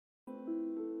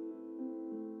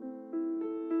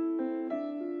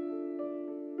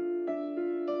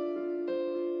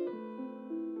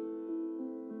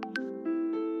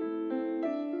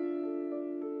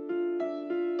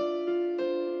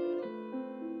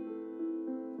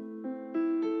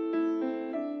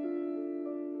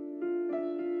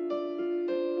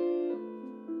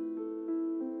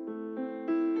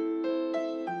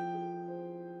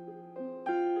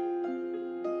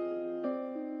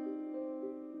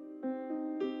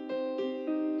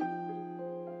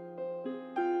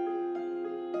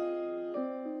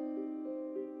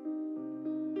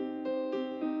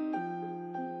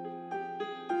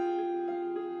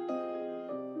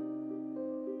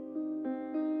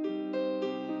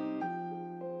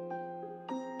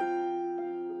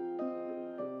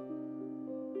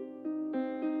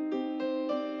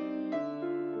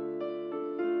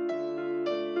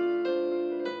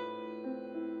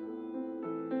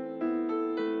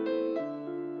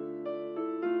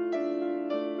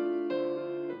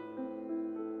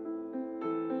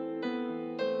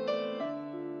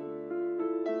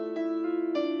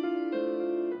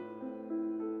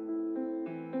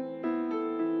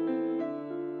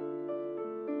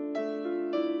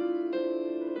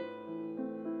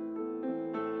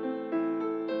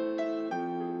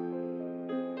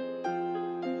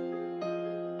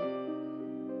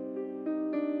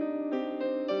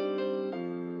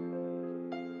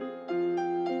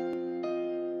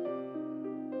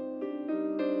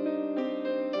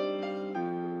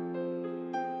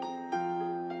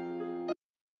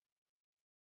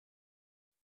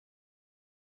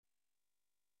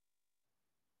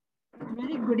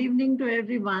good evening to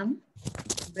everyone.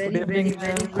 Good evening, Very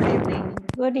ma'am. good evening.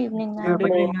 Good evening, ma'am. Good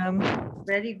evening, ma'am.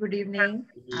 Very good evening.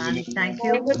 And thank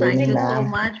Very you. good Thank evening, you so ma'am.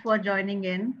 much for joining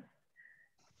in.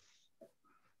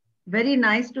 Very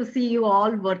nice to see you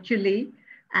all virtually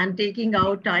and taking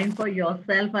out time for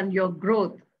yourself and your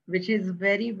growth, which is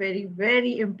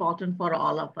very important for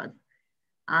all of us.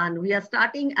 And we are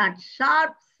starting at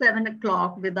sharp 7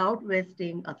 o'clock without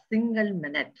wasting a single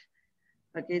minute.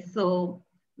 Okay, so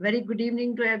very good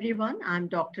evening to everyone. I'm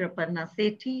Dr. Aparna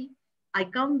Sethi. I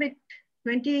come with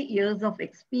 20 years of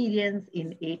experience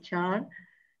in HR.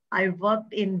 I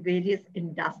worked in various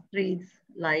industries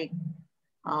like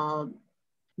uh,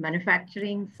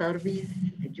 manufacturing, service,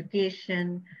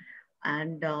 education,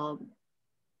 and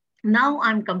now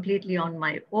I'm completely on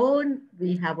my own.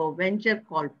 We have a venture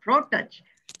called ProTouch.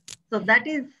 So that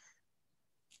is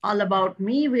all about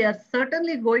me. We are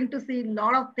certainly going to see a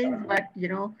lot of things, but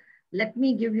let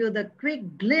me give you the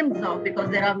quick glimpse of,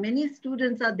 because there are many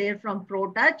students are there from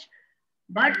ProTouch,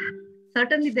 but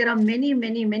certainly there are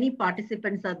many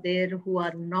participants are there who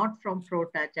are not from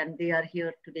ProTouch and they are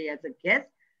here today as a guest.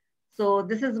 So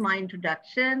this is my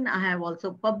introduction. I have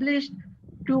also published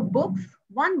 2 books.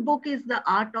 One book is The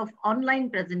Art of Online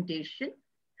Presentation,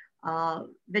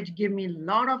 which give me a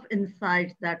lot of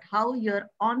insights that how your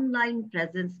online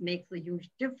presence makes a huge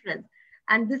difference.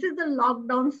 And this is the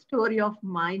lockdown story of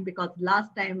mine, because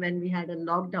last time when we had a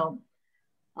lockdown,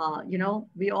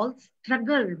 we all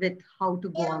struggled with how to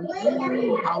go on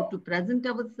Zoom, how to present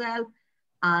ourselves.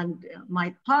 And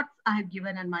my thoughts I have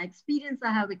given and my experience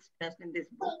I have expressed in this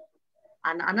book.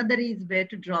 And another is Where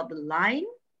to Draw the Line,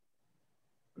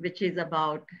 which is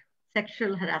about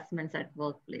sexual harassments at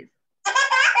workplace.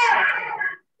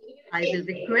 I will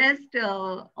request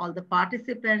all the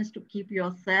participants to keep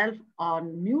yourself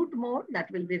on mute mode. That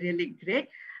will be really great.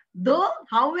 Though,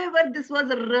 however, this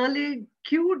was a really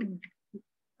cute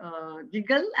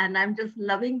giggle, and I'm just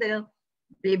loving the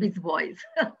baby's voice.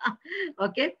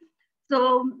 Okay.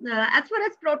 So as far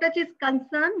as ProTouch is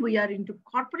concerned, we are into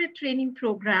corporate training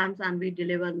programs, and we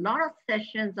deliver a lot of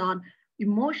sessions on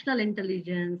emotional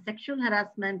intelligence, sexual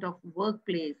harassment of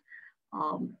workplace,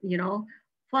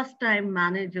 first-time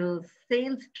managers,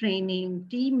 sales training,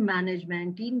 team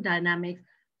management, team dynamics.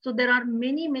 So there are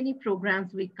many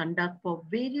programs we conduct for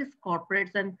various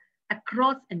corporates and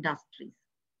across industries.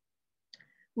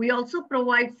 We also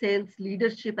provide sales,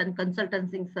 leadership, and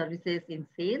consulting services in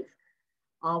sales.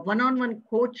 One-on-one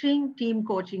coaching, team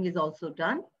coaching is also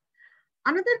done.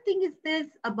 Another thing is this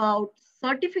about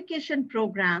certification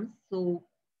programs. So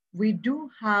we do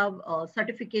have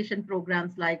certification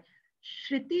programs like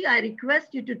Shriti. I request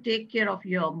you to take care of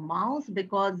your mouse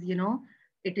because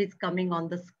it is coming on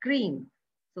the screen.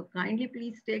 So kindly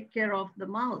please take care of the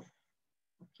mouse.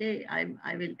 Okay,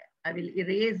 I will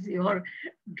erase your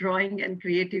drawing and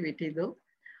creativity though.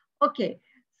 Okay,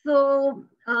 so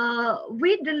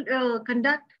we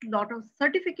conduct a lot of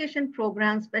certification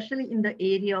programs, especially in the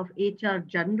area of HR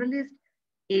generalist,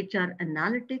 HR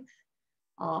analytics,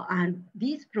 and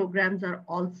these programs are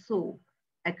also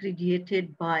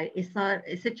accredited by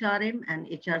SHRM and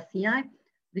HRCI,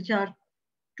 which are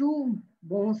 2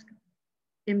 most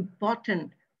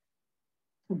important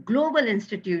global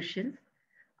institutions.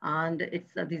 And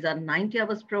these are 90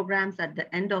 hours programs. At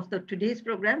the end of today's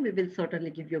program, we will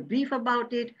certainly give you a brief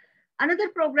about it. Another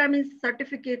program is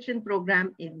certification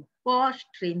program in POSH,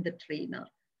 Train the Trainer.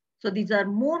 So these are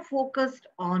more focused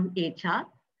on HR.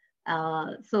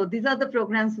 So these are the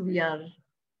programs we are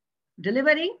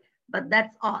delivering, but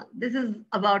that's all. This is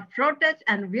about ProTouch,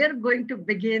 and we are going to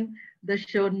begin the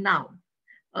show now.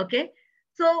 Okay,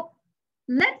 so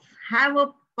let's have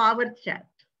a power chat.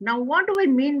 Now, what do I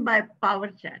mean by power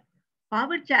chat?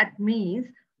 Power chat means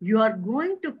you are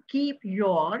going to keep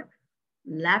your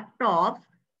laptop's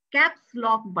caps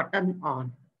lock button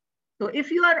on. So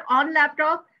if you are on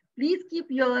laptop, please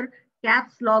keep your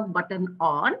caps lock button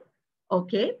on,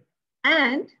 okay?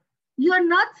 And you are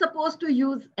not supposed to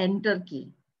use enter key.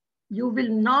 You will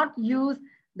not use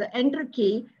the enter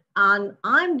key, and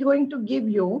I'm going to give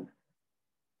you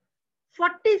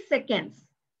 40 seconds.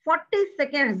 40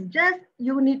 seconds, just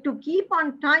you need to keep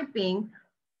on typing.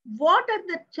 What are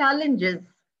the challenges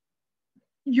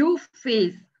you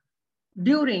face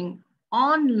during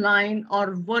online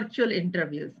or virtual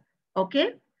interviews?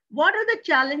 Okay, what are the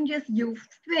challenges you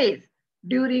face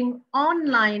during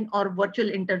online or virtual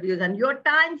interviews? And your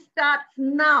time starts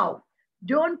now.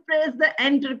 Don't press the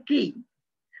enter key.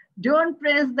 Don't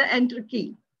press the enter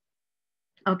key.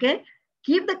 Okay,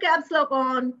 keep the caps lock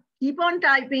on, keep on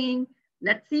typing.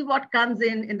 Let's see what comes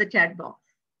in the chat box.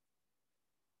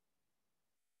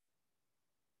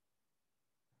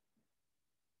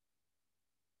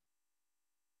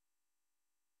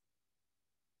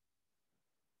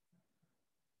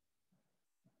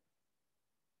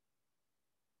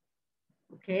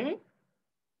 Okay,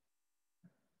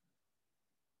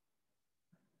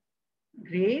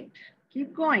 great.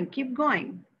 Keep going, keep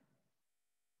going.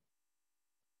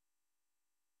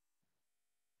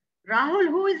 Rahul,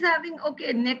 who is having,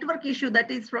 okay, network issue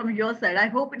that is from your side. I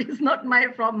hope it is not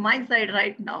from my side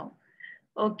right now.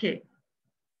 Okay.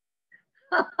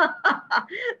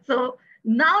 So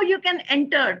now you can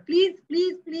enter. Please,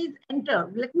 please, please enter.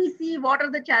 Let me see what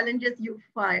are the challenges you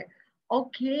find.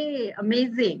 Okay,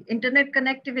 amazing. Internet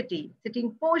connectivity,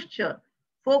 sitting posture,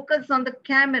 focus on the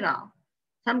camera.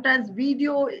 Sometimes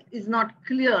video is not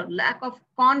clear, lack of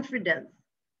confidence,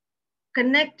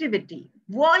 connectivity,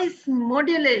 voice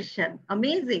modulation.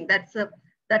 Amazing. That's a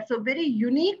very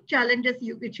unique challenges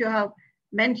which you have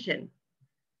mentioned.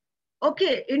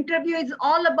 Okay, interview is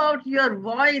all about your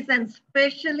voice, and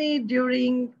especially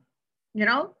during,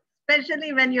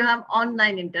 especially when you have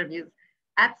online interviews.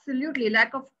 Absolutely,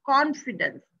 lack of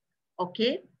confidence.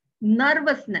 Okay,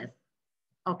 nervousness.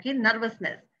 Okay,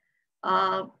 nervousness.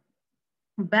 Uh,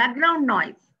 Background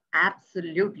noise.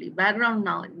 Absolutely, background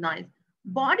noise.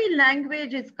 Body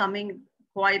language is coming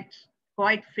quite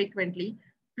frequently.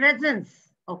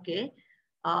 Presence. Okay,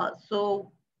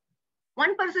 so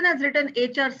one person has written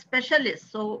HR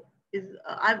specialist. So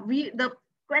the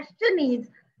question is,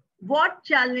 what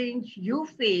challenge you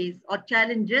face or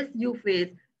challenges you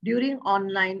face during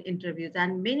online interviews?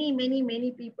 And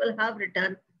many people have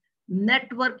written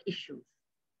network issues.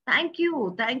 Thank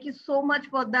you so much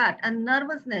for that. And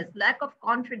nervousness, lack of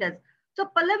confidence. So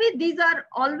Pallavi, these are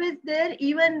always there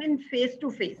even in face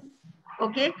to face.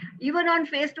 Okay, even on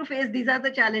face to face, these are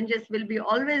the challenges will be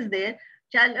always there.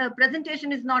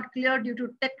 Presentation is not clear due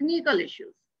to technical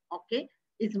issues. Okay,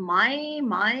 is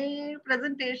my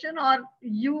presentation, or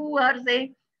you are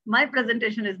saying my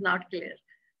presentation is not clear?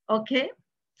 Okay,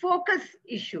 focus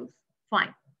issues.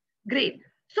 Fine, great.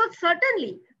 So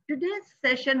certainly today's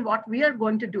session, what we are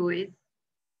going to do is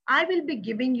I will be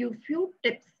giving you few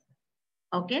tips.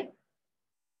 Okay,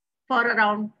 for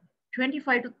around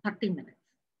 25 to 30 minutes.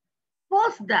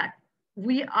 Post that,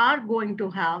 we are going to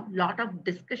have a lot of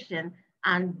discussion,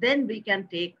 and then we can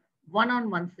take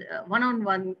one-on-one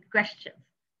questions.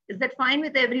 Is that fine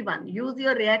with everyone? Use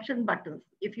your reaction buttons.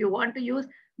 If you want to use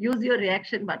your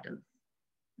reaction buttons.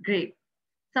 Great.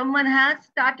 Someone has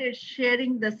started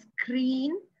sharing the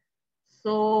screen.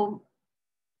 So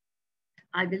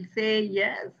I will say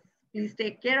yes, please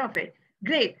take care of it.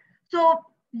 Great. So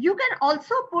you can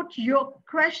also put your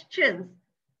questions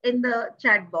in the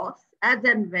chat box as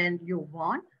and when you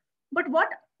want. But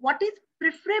what is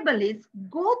preferable is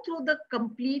go through the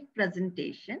complete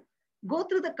presentation,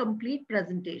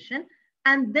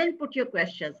 and then put your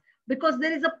questions, because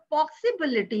there is a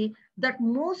possibility that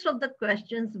most of the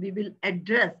questions we will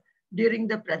address during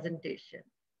the presentation.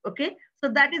 Okay, so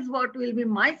that is what will be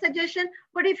my suggestion.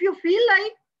 But if you feel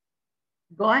like,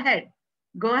 go ahead,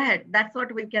 go ahead. That's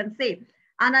what we can say.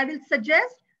 And I will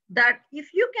suggest that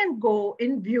if you can go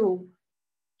in view,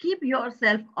 keep it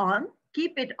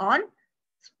on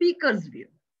speaker's view,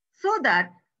 so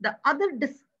that the other,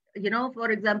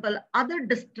 for example, other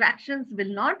distractions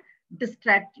will not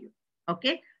distract you.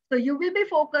 Okay, so you will be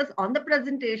focused on the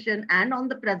presentation and on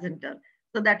the presenter.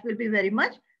 So that will be very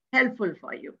much helpful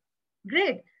for you.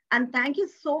 Great. And thank you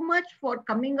so much for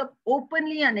coming up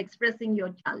openly and expressing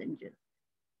your challenges.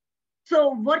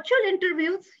 So virtual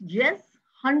interviews, yes,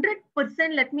 100%.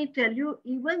 Let me tell you,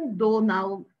 even though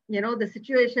now, the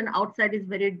situation outside is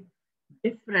very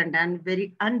different and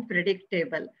very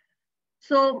unpredictable.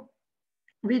 So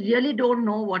we really don't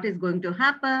know what is going to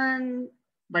happen.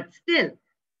 But still,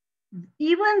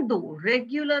 even though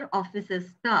regular offices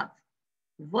starts,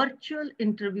 virtual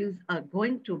interviews are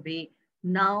going to be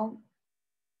now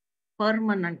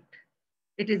permanent.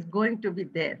 It is going to be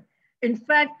there. In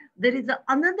fact, there is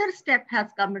another step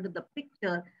has come into the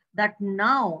picture, that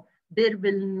now there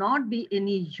will not be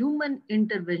any human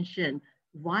intervention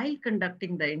while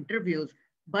conducting the interviews,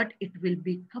 but it will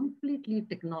be completely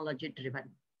technology driven.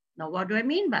 Now, what do I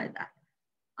mean by that?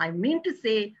 I mean to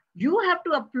say, you have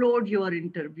to upload your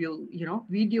interview,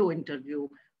 video interview.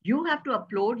 You have to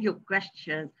upload your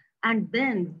questions. And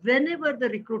then whenever the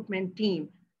recruitment team,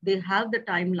 they have the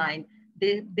timeline,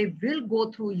 they will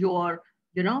go through your,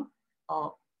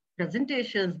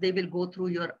 presentations, they will go through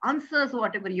your answers,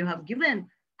 whatever you have given,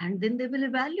 and then they will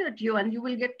evaluate you, and you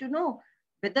will get to know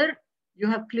whether you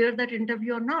have cleared that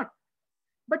interview or not.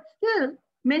 But still,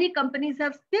 many companies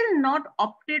have still not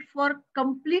opted for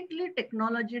completely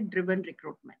technology-driven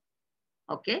recruitment.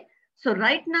 Okay, so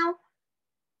right now,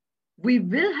 we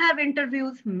will have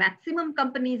interviews. Maximum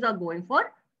companies are going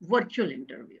for virtual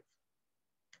interviews.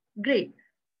 Great.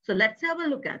 So let's have a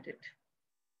look at it.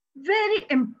 Very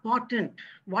important.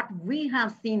 What we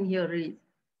have seen here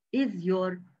is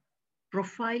your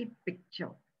profile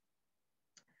picture.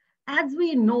 As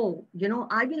we know,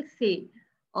 I will say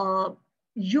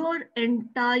your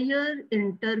entire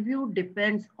interview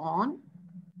depends on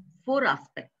four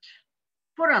aspects.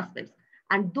 Four aspects.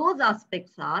 And those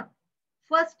aspects are,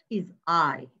 first is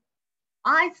I.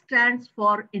 I stands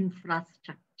for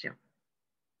infrastructure.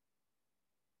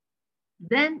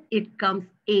 Then it comes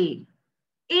A.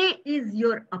 A is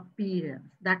your appearance.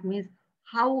 That means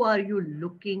how are you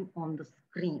looking on the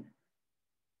screen?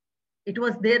 It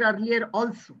was there earlier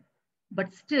also,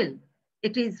 but still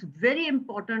it is very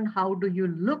important how do you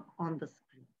look on the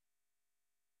screen.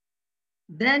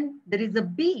 Then there is a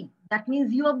B, that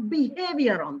means your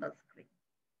behavior on the screen.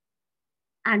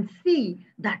 And C,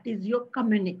 that is your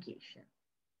communication.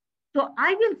 So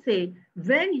I will say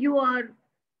when you are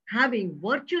having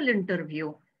virtual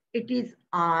interview, it is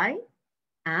I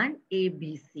and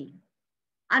ABC.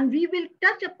 And we will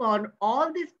touch upon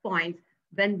all these points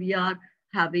when we are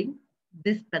having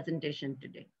this presentation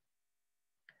today.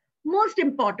 Most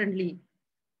importantly,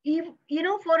 if,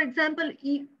 for example,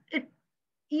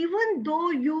 even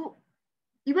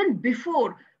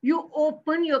before you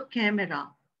open your camera,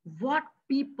 what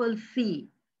people see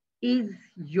is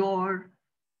your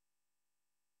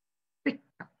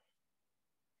picture.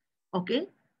 Okay.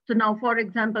 So now, for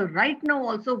example, right now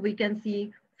also we can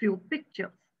see few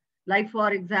pictures. Like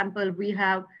for example, we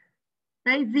have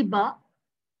Taiziba,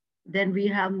 then we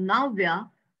have Navya,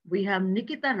 we have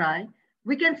Nikita Rai.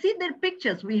 We can see their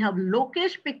pictures. We have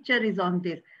Lokesh picture is on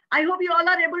this. I hope you all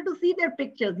are able to see their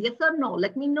pictures. Yes or no?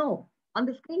 Let me know on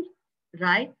the screen,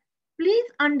 right? Please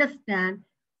understand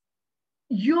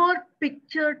your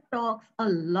picture talks a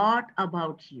lot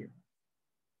about you.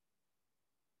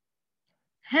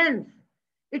 Hence,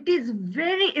 it is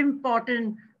very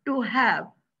important to have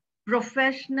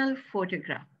professional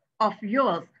photograph of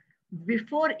yours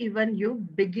before even you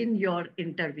begin your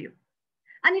interview.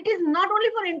 And it is not only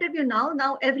for interview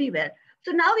now everywhere.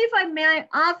 So now if I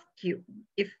ask you,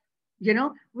 if,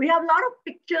 we have a lot of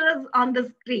pictures on the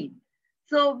screen.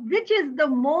 So which is the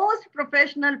most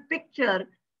professional picture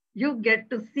you get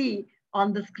to see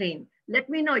on the screen? Let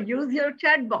me know, use your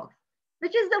chat box.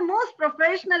 Which is the most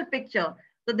professional picture?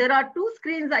 So there are two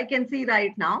screens I can see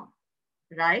right now,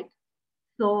 right?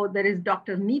 So there is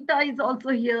Dr. Neeta is also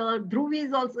here, Dhruvi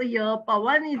is also here,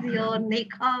 Pawan is here,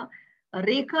 Nekha,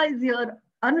 Rekha is here,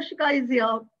 Anushka is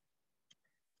here.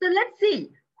 So let's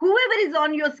see, whoever is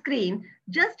on your screen,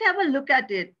 just have a look at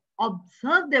it,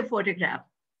 observe their photograph.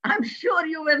 I'm sure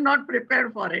you were not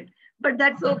prepared for it, but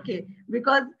that's okay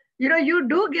because you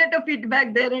do get a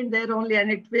feedback there and there only,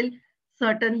 and it will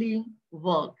certainly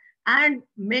work. And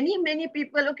many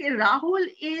people, okay, Rahul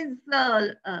is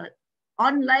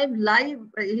on live,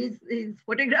 his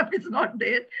photograph is not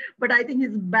there, but I think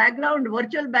his background,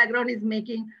 virtual background is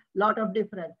making a lot of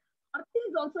difference. Arti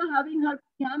is also having her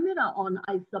camera on,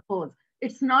 I suppose.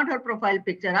 It's not her profile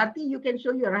picture. Arti, you can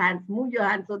show your hands, move your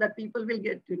hands so that people will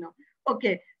get to know.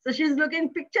 Okay, so she's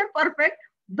looking picture perfect,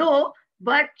 though,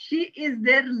 but she is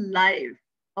there live.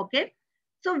 Okay,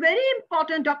 so very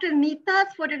important. Dr.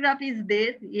 Neeta's photograph is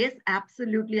there. Yes,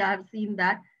 absolutely. I have seen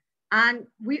that. And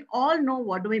we all know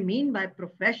what do we mean by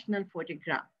professional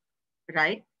photograph,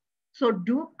 right? So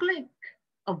do click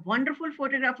a wonderful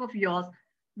photograph of yours,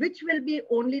 which will be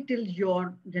only till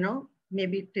your,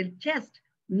 maybe till chest,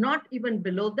 not even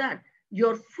below that.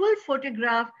 Your full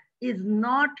photograph is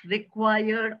not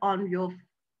required on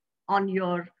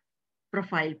your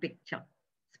profile picture,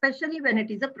 especially when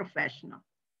it is a professional.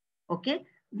 Okay,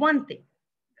 one thing.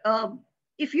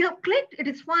 If you have clicked, it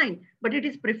is fine, but it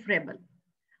is preferable.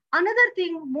 Another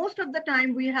thing, most of the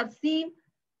time we have seen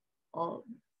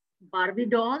Barbie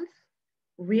dolls.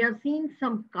 We have seen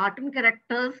some cartoon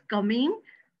characters coming.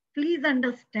 Please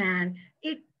understand,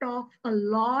 it talks a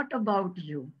lot about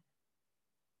you.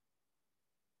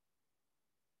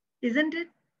 Isn't it?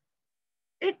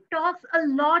 It talks a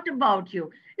lot about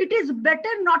you. It is better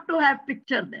not to have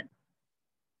picture then.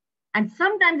 And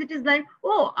sometimes it is like,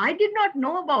 oh, I did not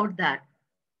know about that.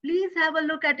 Please have a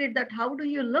look at it, that how do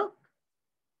you look?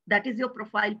 That is your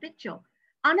profile picture.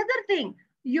 Another thing,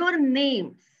 your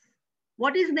names.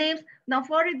 What is names? Now,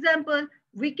 for example,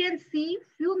 we can see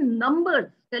few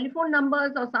numbers, telephone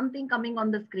numbers or something coming on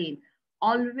the screen.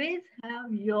 Always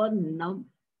have your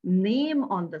name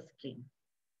on the screen.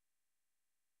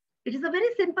 It is a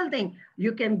very simple thing.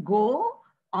 You can go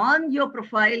on your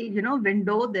profile,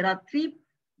 window. There are 3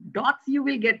 dots you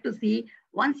will get to see.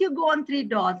 Once you go on 3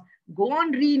 dots, go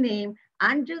on rename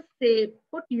and just say,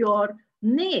 put your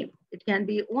name. It can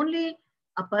be only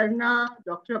Aparna,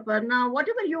 Dr. Aparna,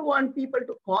 whatever you want people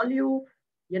to call you,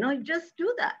 just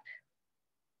do that.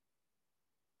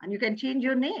 And you can change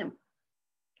your name.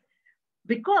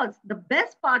 Because the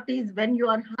best part is when you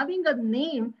are having a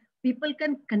name, people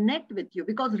can connect with you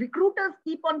because recruiters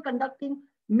keep on conducting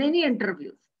many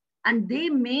interviews and they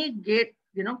may get,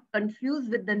 confused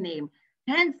with the name.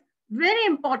 Hence, very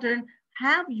important,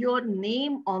 have your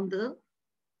name on the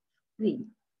screen.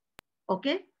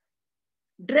 Okay?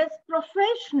 Dress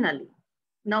professionally.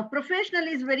 Now, professional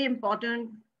is very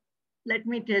important. Let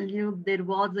me tell you, there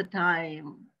was a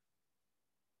time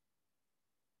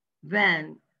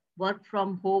when work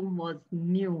from home was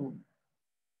new.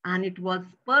 And it was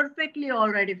perfectly all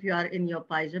right if you are in your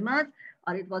pajamas,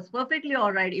 or it was perfectly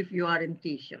all right if you are in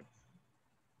t-shirts.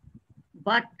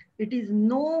 But it is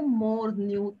no more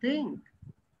new thing.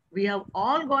 We have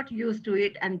all got used to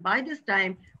it. And by this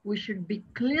time, we should be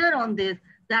clear on this,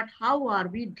 that how are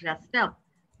we dressed up?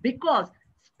 Because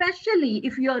especially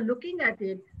if you are looking at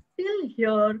it, till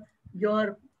here,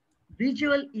 your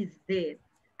visual is there.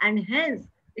 And hence,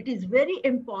 it is very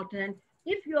important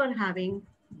if you are having,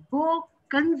 go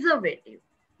conservative.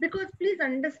 Because please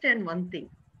understand one thing,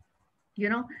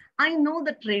 I know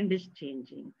the trend is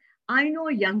changing. I know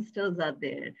youngsters are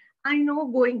there. I know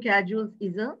going casuals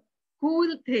is a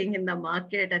cool thing in the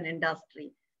market and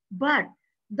industry. But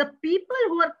the people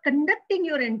who are conducting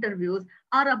your interviews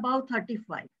are about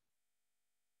 35.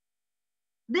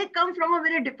 They come from a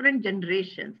very different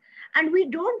generations. And we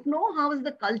don't know how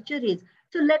the culture is.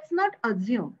 So let's not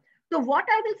assume. So what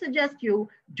I will suggest you,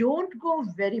 don't go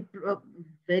very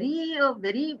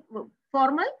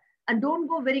formal and don't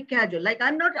go very casual. Like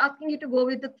I'm not asking you to go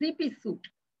with a three-piece suit.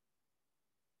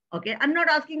 Okay, I'm not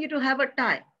asking you to have a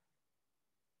tie.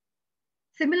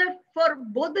 Similar for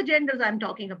both the genders I'm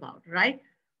talking about, right?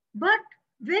 But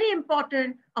very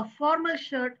important, a formal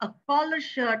shirt, a collar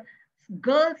shirt.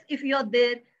 Girls, if you're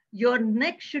there, your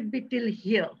neck should be till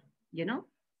here,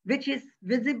 which is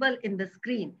visible in the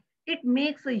screen. It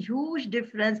makes a huge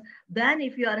difference than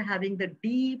if you are having the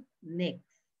deep necks.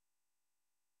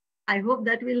 I hope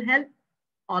that will help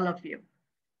all of you.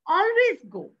 Always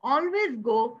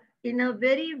go in a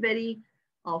very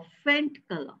faint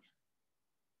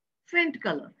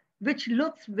color, which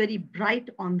looks very bright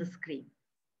on the screen.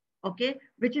 Okay,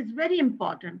 which is very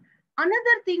important.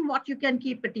 Another thing what you can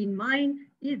keep it in mind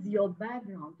is your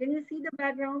background. Can you see the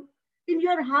background? In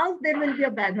your house, there will be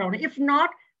a background. If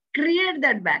not, create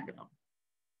that background.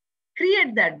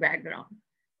 Create that background.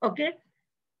 Okay,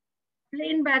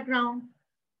 plain background.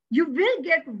 You will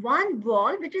get one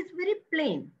wall which is very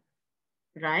plain,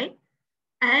 right?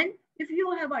 And if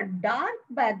you have a dark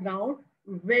background,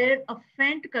 wear a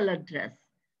faint color dress.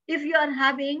 If you are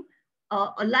having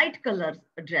a light color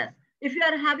dress, if you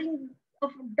are having a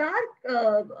dark,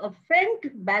 a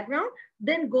faint background,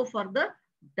 then go for the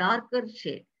darker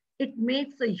shade. It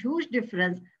makes a huge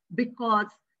difference because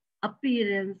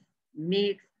appearance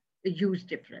makes a huge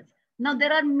difference. Now,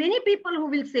 there are many people who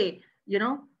will say,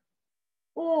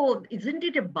 oh, isn't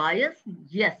it a bias?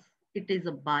 Yes, it is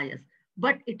a bias,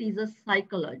 but it is a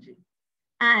psychology.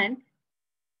 And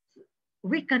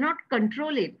we cannot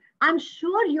control it. I'm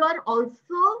sure you are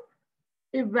also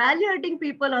evaluating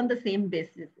people on the same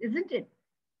basis, isn't it?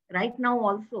 Right now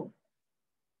also.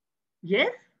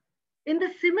 Yes, in the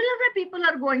similar way people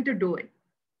are going to do it.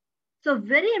 So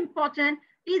very important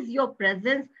is your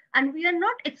presence, and we are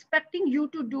not expecting you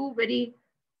to do very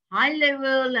high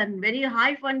level and very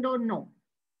high fundo, no.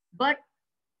 But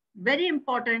very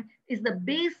important is the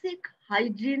basic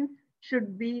hygiene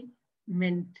should be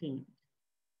maintained.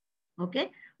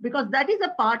 Okay, because that is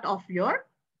a part of your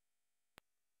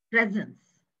presence,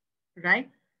 right?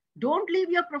 Don't leave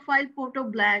your profile photo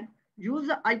blank. Use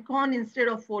an icon instead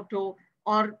of photo,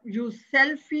 or use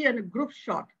selfie and a group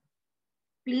shot.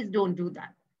 Please don't do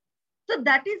that. So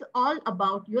that is all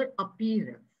about your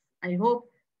appearance. I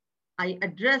hope I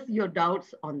address your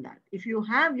doubts on that. If you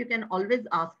have, you can always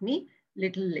ask me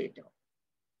little later.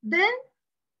 Then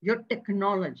your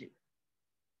technology.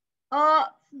 A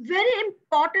very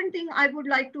important thing I would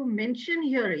like to mention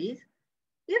here is,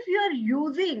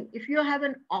 if you have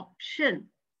an option,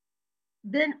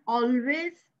 then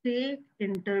always take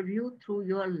interview through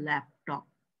your laptop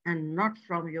and not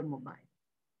from your mobile.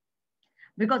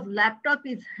 Because laptop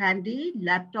is handy,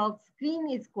 laptop screen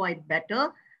is quite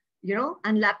better,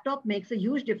 and laptop makes a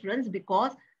huge difference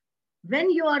because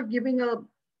when you are giving a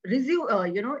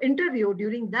interview,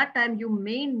 during that time, you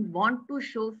may want to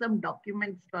show some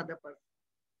documents to other person,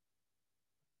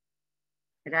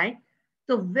 right?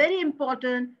 So very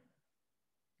important,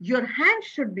 your hand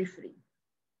should be free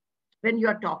when you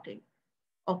are talking.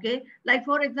 Okay, like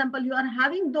for example, you are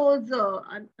having those,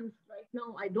 and right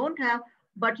now I don't have,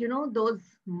 but you know, those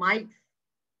mics.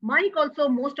 Mic also,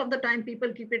 most of the time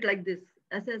people keep it like this.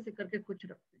 ऐसे ऐसे करके कुछ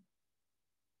रखते हैं.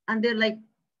 And they're like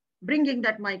bringing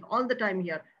that mic all the time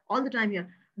here, all the time here.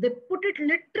 They put it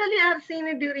literally, I have seen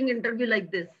it during interview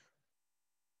like this.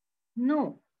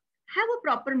 No, have a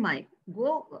proper mic.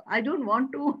 Go, I don't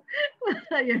want to,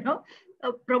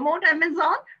 promote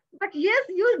Amazon, but yes,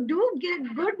 you do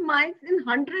get good mics in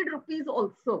 100 rupees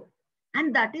also.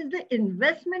 And that is the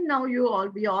investment now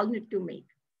we all need to make,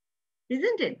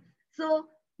 isn't it? So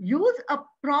use a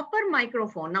proper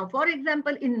microphone. Now, for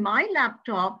example, in my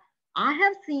laptop, I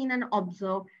have seen and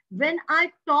observed when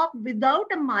I talk without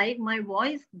a mic, my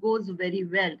voice goes very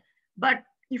well. But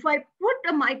if I put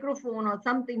a microphone or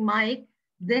something mic,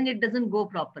 then it doesn't go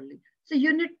properly. So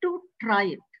you need to try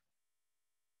it.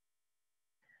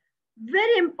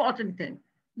 Very important thing.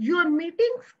 Your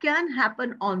meetings can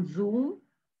happen on Zoom,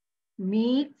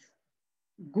 Meets,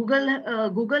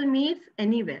 Google Meets,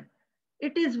 anywhere.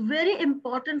 It is very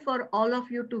important for all of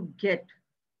you to get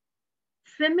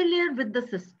familiar with the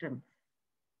system.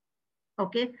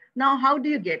 Okay, now how do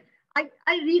you get? I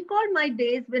recall my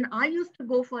days when I used to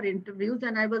go for interviews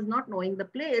and I was not knowing the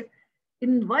place.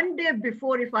 In one day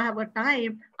before, if I have a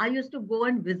time, I used to go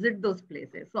and visit those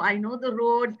places. So I know the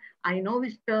roads, I know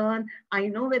which turn, I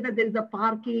know whether there is a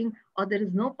parking or there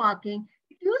is no parking.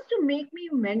 It used to make me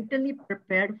mentally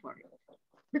prepared for it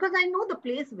because I know the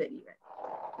place very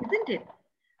well, isn't it?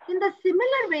 In the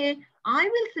similar way, I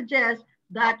will suggest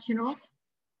that,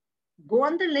 go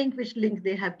on the link, which link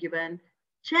they have given,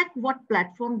 check what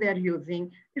platform they're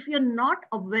using. If you're not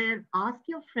aware, ask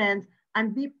your friends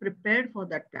and be prepared for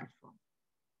that platform.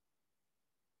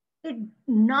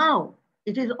 Now,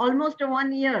 it is almost a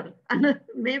 1 year and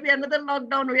maybe another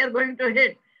lockdown we are going to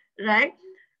hit, right?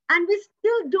 And we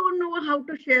still don't know how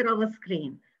to share our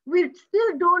screen. We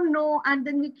still don't know. And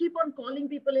then we keep on calling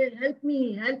people, "Hey, help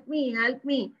me, help me, help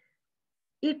me."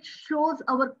 It shows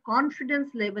our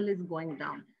confidence level is going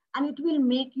down and it will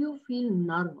make you feel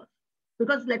nervous.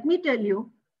 Because let me tell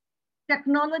you,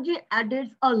 technology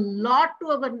adds a lot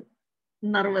to our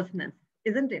nervousness,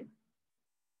 isn't it?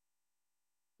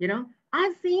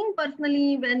 I've seen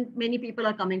personally when many people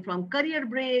are coming from career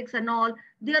breaks and all,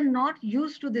 they are not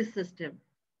used to this system.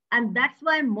 And that's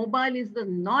why mobile is the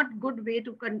not good way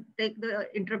to take the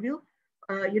interview.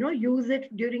 Use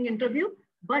it during interview,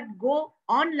 but go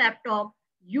on laptop,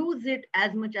 use it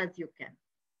as much as you can.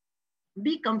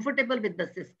 Be comfortable with the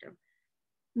system.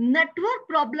 Network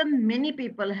problem, many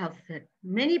people have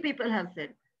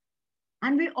said,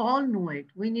 and we all know it.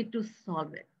 We need to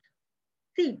solve it.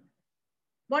 See,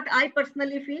 what I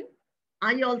personally feel,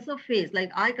 I also face,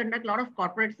 like I conduct a lot of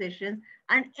corporate sessions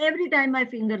and every time my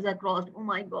fingers are crossed, oh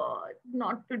my God,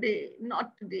 not today,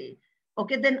 not today.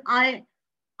 Okay, then I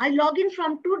log in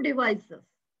from two devices.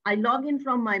 I log in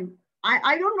from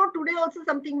I don't know, today also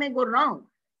something may go wrong,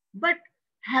 but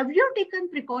have you taken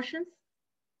precautions?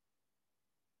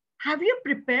 Have you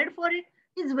prepared for it?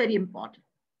 It's very important.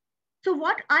 So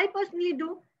what I personally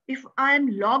do, if I am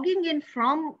logging in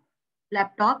from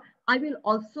laptop, I will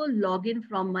also log in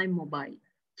from my mobile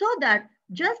so that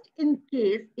just in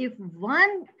case if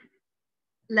one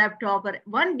laptop or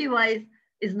one device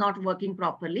is not working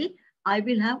properly, I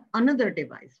will have another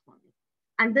device for me.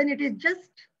 And then it is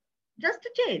just a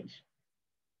change,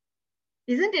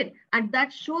 isn't it? And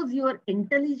that shows your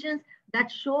intelligence, that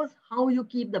shows how you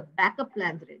keep the backup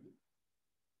plans ready.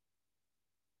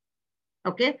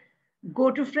 Okay,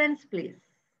 go to friend's place.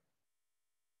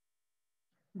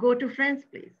 Go to friend's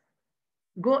place.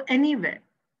 Go anywhere.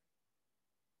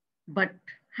 But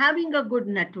having a good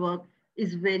network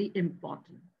is very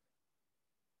important.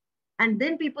 And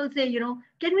then people say,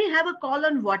 can we have a call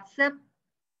on WhatsApp?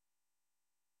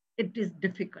 It is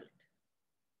difficult,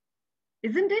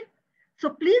 isn't it? So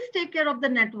please take care of the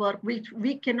network, which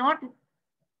we cannot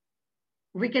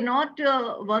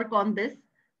work on this.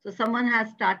 So someone has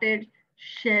started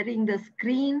sharing the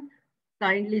screen.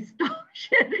 Kindly stop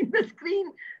sharing the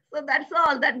screen. So that's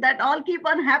all. That all keep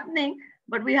on happening,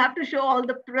 but we have to show all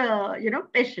the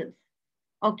patience.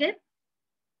 Okay.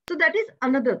 So that is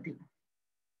another thing.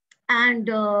 And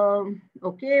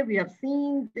okay, we have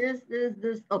seen this.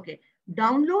 Okay,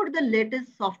 download the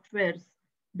latest softwares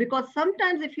because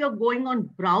sometimes if you're going on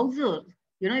browsers,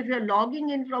 if you're logging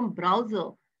in from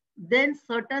browser, then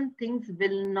certain things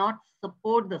will not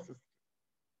support the system.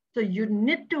 So you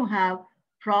need to have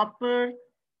proper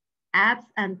apps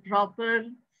and proper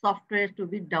software to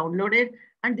be downloaded,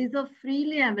 and these are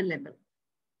freely available.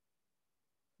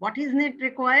 What is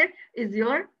required is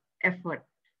your effort.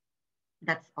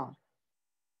 That's all.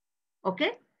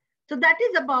 Okay. So that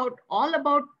is all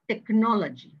about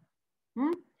technology.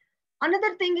 Hmm?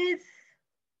 Another thing is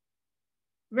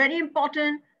very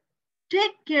important,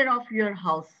 take care of your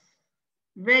house.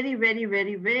 Very, very,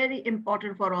 very, very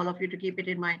important for all of you to keep it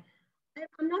in mind.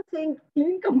 I'm not saying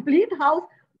clean complete house,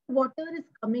 whatever is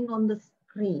coming on the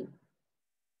screen.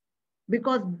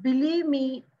 Because believe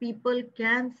me, people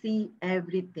can see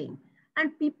everything.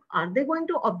 And people, are they going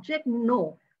to object?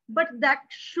 No. But that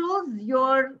shows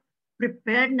your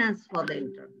preparedness for the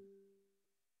interview.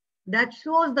 That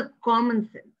shows the common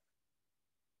sense.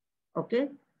 Okay.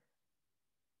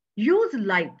 Use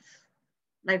lights.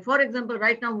 Like for example,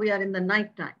 right now we are in the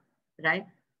night time, right?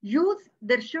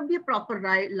 There should be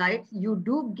proper lights. You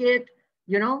do get,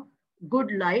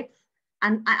 good lights.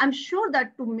 And I'm sure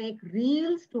that to make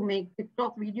reels, to make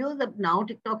TikTok videos, now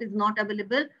TikTok is not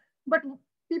available, but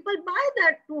people buy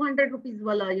that 200 rupees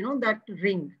wala, that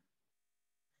ring.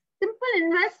 Simple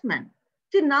investment.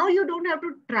 See, now you don't have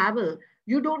to travel.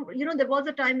 You don't, there was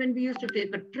a time when we used to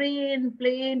take a train,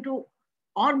 plane to,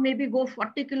 or maybe go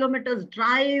 40 kilometers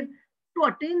drive to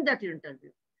attend that interview.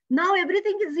 Now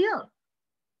everything is here.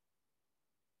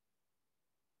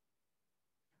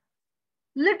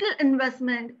 Little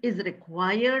investment is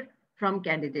required from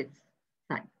candidates'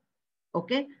 side.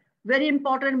 Okay. Very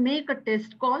important, make a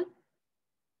test call,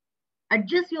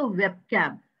 adjust your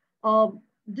webcam.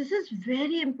 This is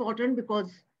very important because,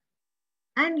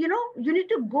 and you need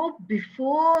to go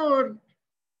before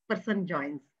person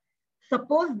joins.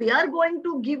 Suppose they are going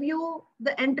to give you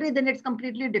the entry, then it's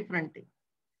completely different thing.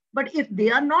 But if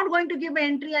they are not going to give an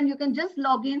entry and you can just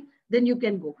log in, then you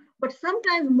can go. But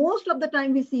sometimes, most of the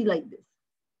time we see like this.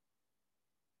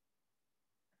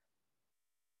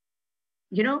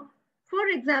 For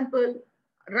example,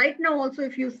 right now also,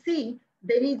 if you see,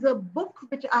 there is a book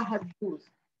which I have used.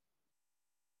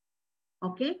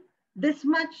 Okay. This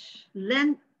much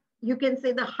length, you can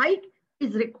say the height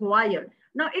is required.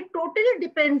 Now, it totally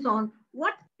depends on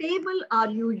what table are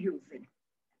you using,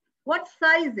 what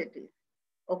size it is.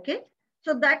 Okay.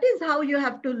 So that is how you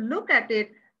have to look at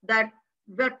it, that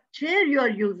what chair you are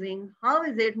using, how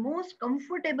is it, most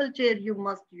comfortable chair you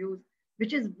must use,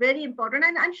 which is very important.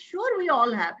 And I'm sure we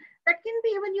all have. That can be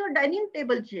even your dining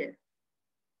table chair,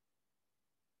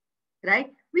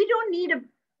 right? We don't need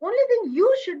only thing,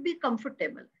 you should be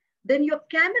comfortable. Then your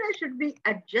camera should be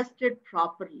adjusted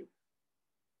properly.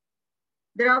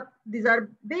 These are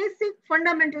basic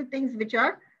fundamental things which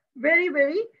are very,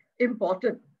 very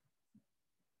important.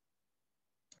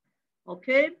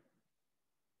 Okay.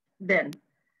 Then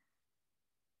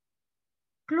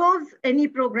close any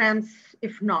programs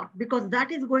if not, because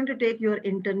that is going to take your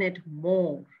internet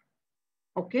more.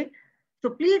 Okay.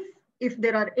 So please, if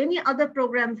there are any other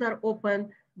programs are open,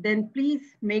 then please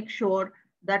make sure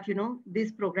that,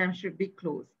 these programs should be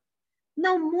closed.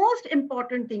 Now, most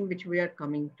important thing which we are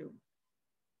coming to,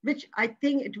 which I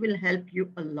think it will help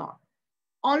you a lot.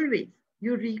 Always,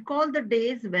 you recall the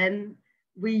days when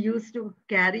we used to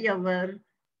carry our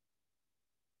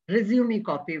resume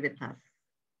copy with us.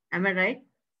 Am I right?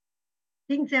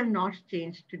 Things have not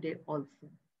changed today also.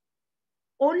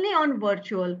 Only on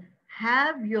virtual,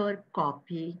 have your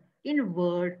copy in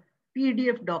Word,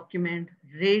 PDF document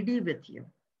ready with you.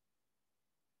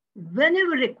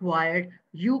 Whenever required,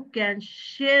 you can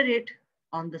share it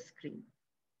on the screen.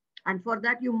 And for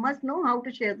that, you must know how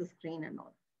to share the screen and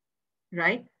all,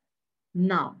 right?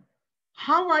 Now,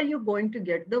 how are you going to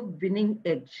get the winning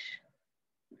edge?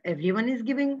 Everyone is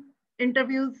giving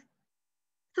interviews.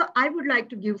 So I would like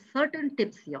to give certain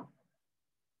tips here.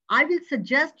 I will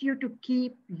suggest you to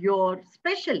keep your,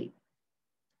 especially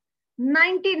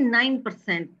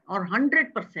 99% or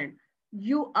 100%,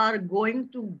 you are going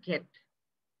to get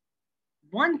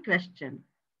one question.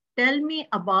 Tell me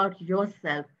about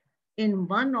yourself in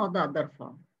one or the other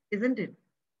form, isn't it?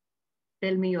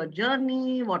 Tell me your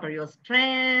journey. What are your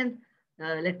strengths?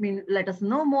 Let us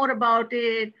know more about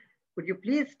it. Could you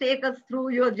please take us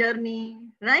through your journey,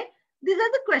 right? These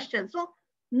are the questions. So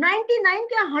 99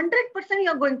 to 100%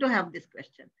 you're going to have this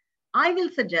question. I will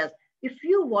suggest, if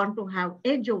you want to have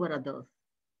edge over others,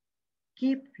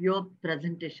 keep your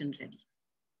presentation ready.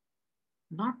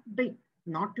 Not big,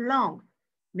 not long,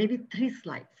 maybe 3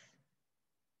 slides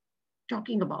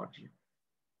talking about you.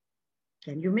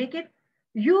 Can you make it?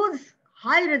 Use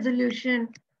high resolution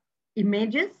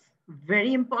images,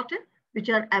 very important, which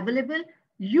are available.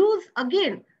 Use,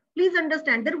 again, please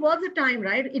understand, there was a time,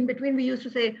 right, in between we used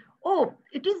to say, oh,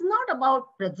 it is not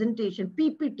about presentation,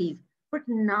 PPTs, but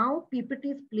now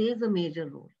PPTs plays a major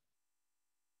role.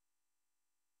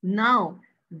 Now,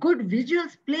 good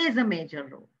visuals plays a major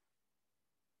role.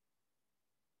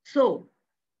 So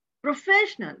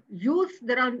Professional, use,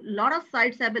 there are a lot of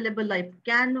sites available like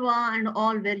Canva and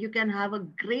all where you can have a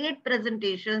great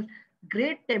presentations,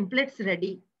 great templates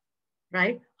ready,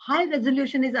 right? High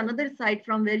resolution is another site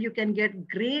from where you can get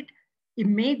great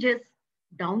images,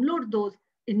 download those,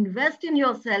 invest in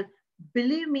yourself.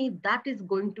 Believe me, that is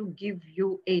going to give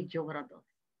you edge over others.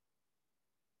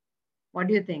 What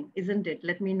do you think? Isn't it?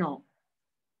 Let me know.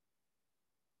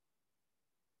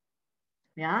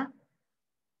 Yeah.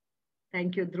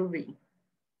 Thank you, Dhruvi.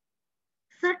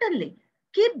 Certainly,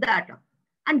 keep that up.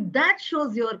 And that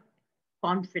shows your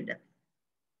confidence.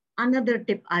 Another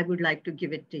tip I would like to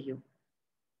give it to you.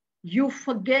 You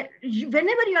forget,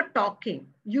 whenever you're talking,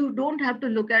 you don't have to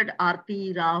look at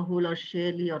Aarti, Rahul, or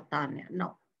Shelly, or Tanya.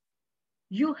 No.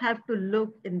 You have to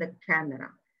look in the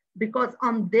camera because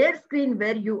on their screen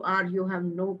where you are, you have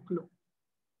no clue.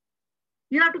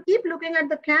 You have to keep looking at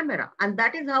the camera, and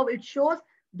that is how it shows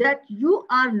that you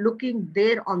are looking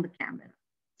there on the camera.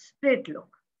 Straight look.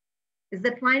 Is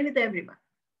that fine with everyone?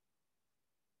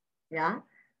 Yeah,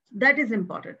 that is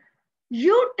important.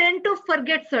 You tend to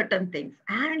forget certain things.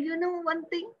 And you know one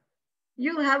thing?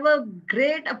 You have a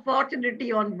great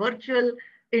opportunity on virtual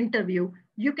interview.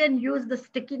 You can use the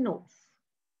sticky notes.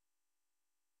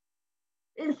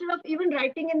 Instead of even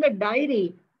writing in the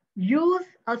diary, use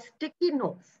a sticky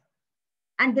notes.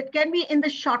 And that can be in the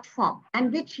short form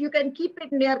and which you can keep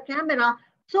it near camera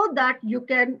so that you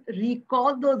can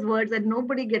recall those words and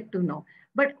nobody get to know.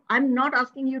 But I'm not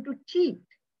asking you to cheat.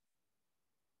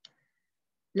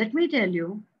 Let me tell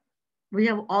you, we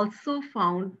have also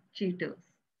found cheaters.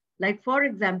 Like for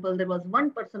example, there was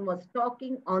one person was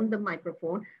talking on the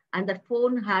microphone and that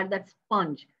phone had that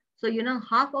sponge. So, you know,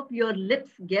 half of your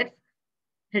lips gets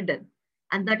hidden.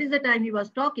 And that is the time he was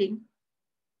talking,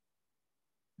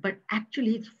 but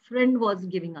actually his friend was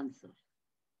giving answers.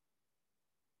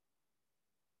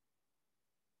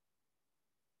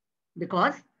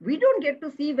 Because we don't get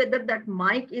to see whether that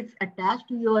mic is attached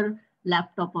to your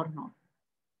laptop or not.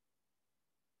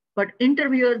 But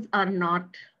interviewers are not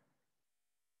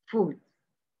fools.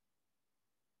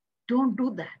 Don't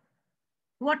do that.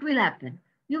 What will happen?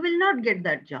 You will not get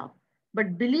that job.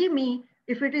 But believe me,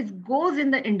 if it is goes in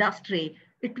the industry,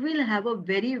 it will have a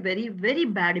very, very, very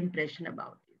bad impression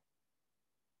about you.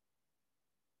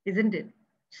 Isn't it?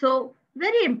 So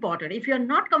very important. If you're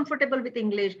not comfortable with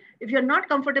English, if you're not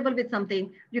comfortable with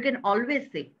something, you can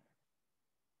always say,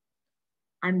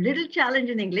 I'm little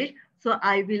challenged in English, so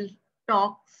I will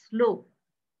talk slow.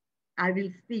 I will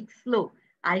speak slow.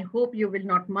 I hope you will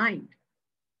not mind.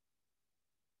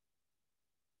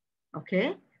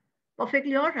 Okay,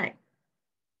 perfectly all right.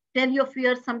 Tell your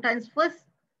fears sometimes first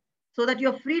so that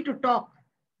you're free to talk.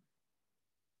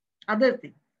 Other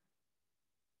thing.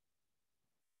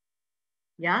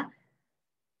 Yeah.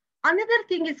 Another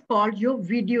thing is called your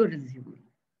video resume.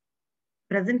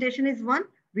 Presentation is one,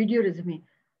 video resume.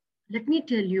 Let me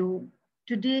tell you,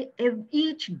 today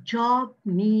each job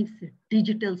needs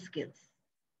digital skills.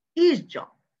 Each job.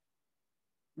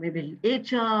 Maybe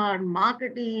HR,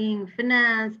 marketing,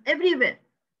 finance, everywhere.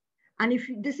 And if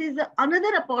this is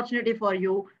another opportunity for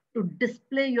you to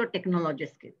display your technology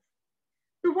skills.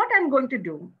 So what I'm going to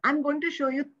do, I'm going to show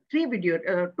you two video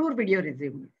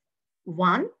resumes.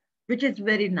 One, which is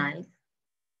very nice.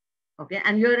 Okay,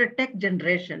 and you're a tech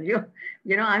generation. You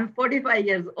know, I'm 45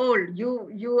 years old.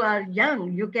 You are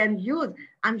young. You can use.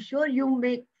 I'm sure you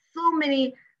make so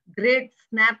many great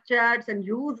Snapchats and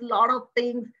use a lot of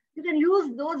things. You can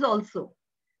use those also.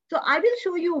 So I will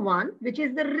show you one, which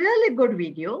is the really good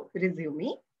video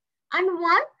resume, and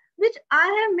one which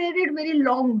I have made it very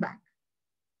long back.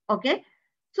 Okay.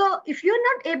 So if you're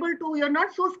not able to, you're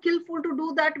not so skillful to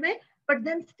do that way, but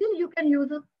then still you can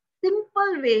use a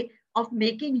simple way of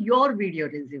making your video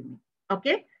resume.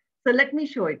 Okay. So let me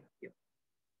show it to you.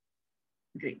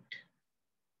 Great.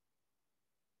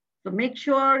 So make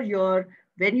sure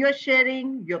when you're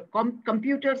sharing, your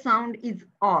computer sound is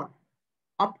on.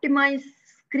 Optimize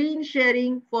screen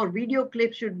sharing for video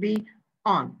clips should be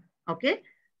on. Okay.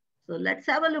 So let's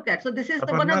have a look at. So this is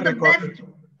one of the best.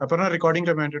 Aparna, recording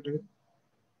reminder to you.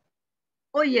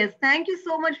 Oh yes, thank you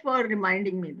so much for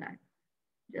reminding me that.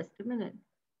 Just a minute.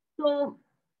 So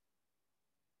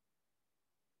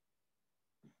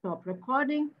stop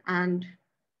recording and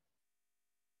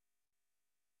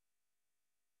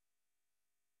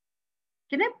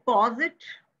can I pause it?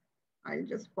 I'll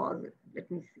just pause it. Let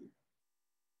me see.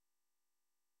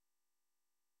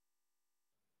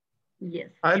 Yes.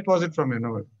 I'll pause it from here.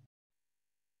 No.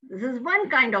 This is one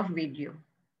kind of video,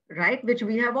 right? Which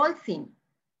we have all seen.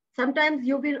 Sometimes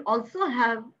you will also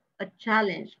have a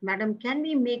challenge. Madam, can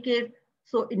we make it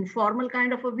so informal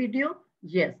kind of a video?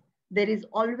 Yes. there is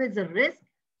always a risk.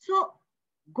 So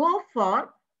go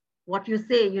for what you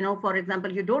say, for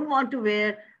example, you don't want to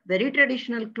wear very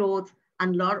traditional clothes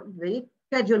and lot very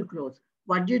casual clothes.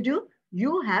 What do?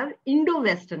 You have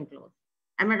Indo-Western clothes.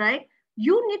 Am I right?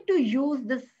 You need to use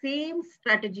the same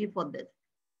strategy for this.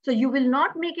 So you will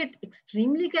not make it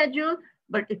extremely casual,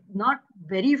 but it's not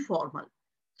very formal.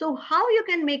 So how you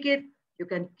can make it? You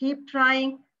can keep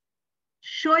trying,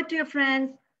 show it to your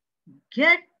friends,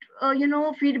 get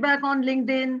feedback on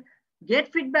LinkedIn,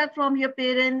 get feedback from your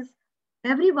parents,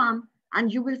 everyone,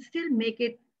 and you will still make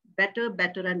it better,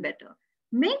 better, and better.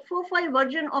 Make 4 5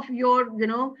 version of your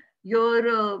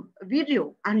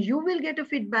video, and you will get a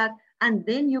feedback, and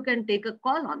then you can take a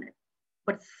call on it.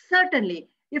 But certainly,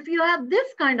 if you have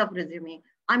this kind of resume,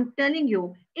 I'm telling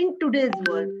you, in today's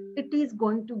world, it is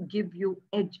going to give you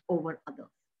edge over others.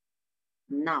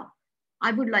 Now,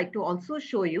 I would like to also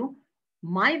show you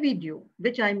my video,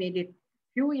 which I made it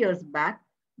few years back,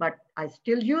 but I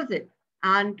still use it.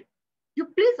 And you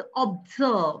please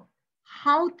observe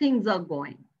how things are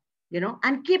going,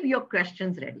 and keep your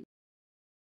questions ready.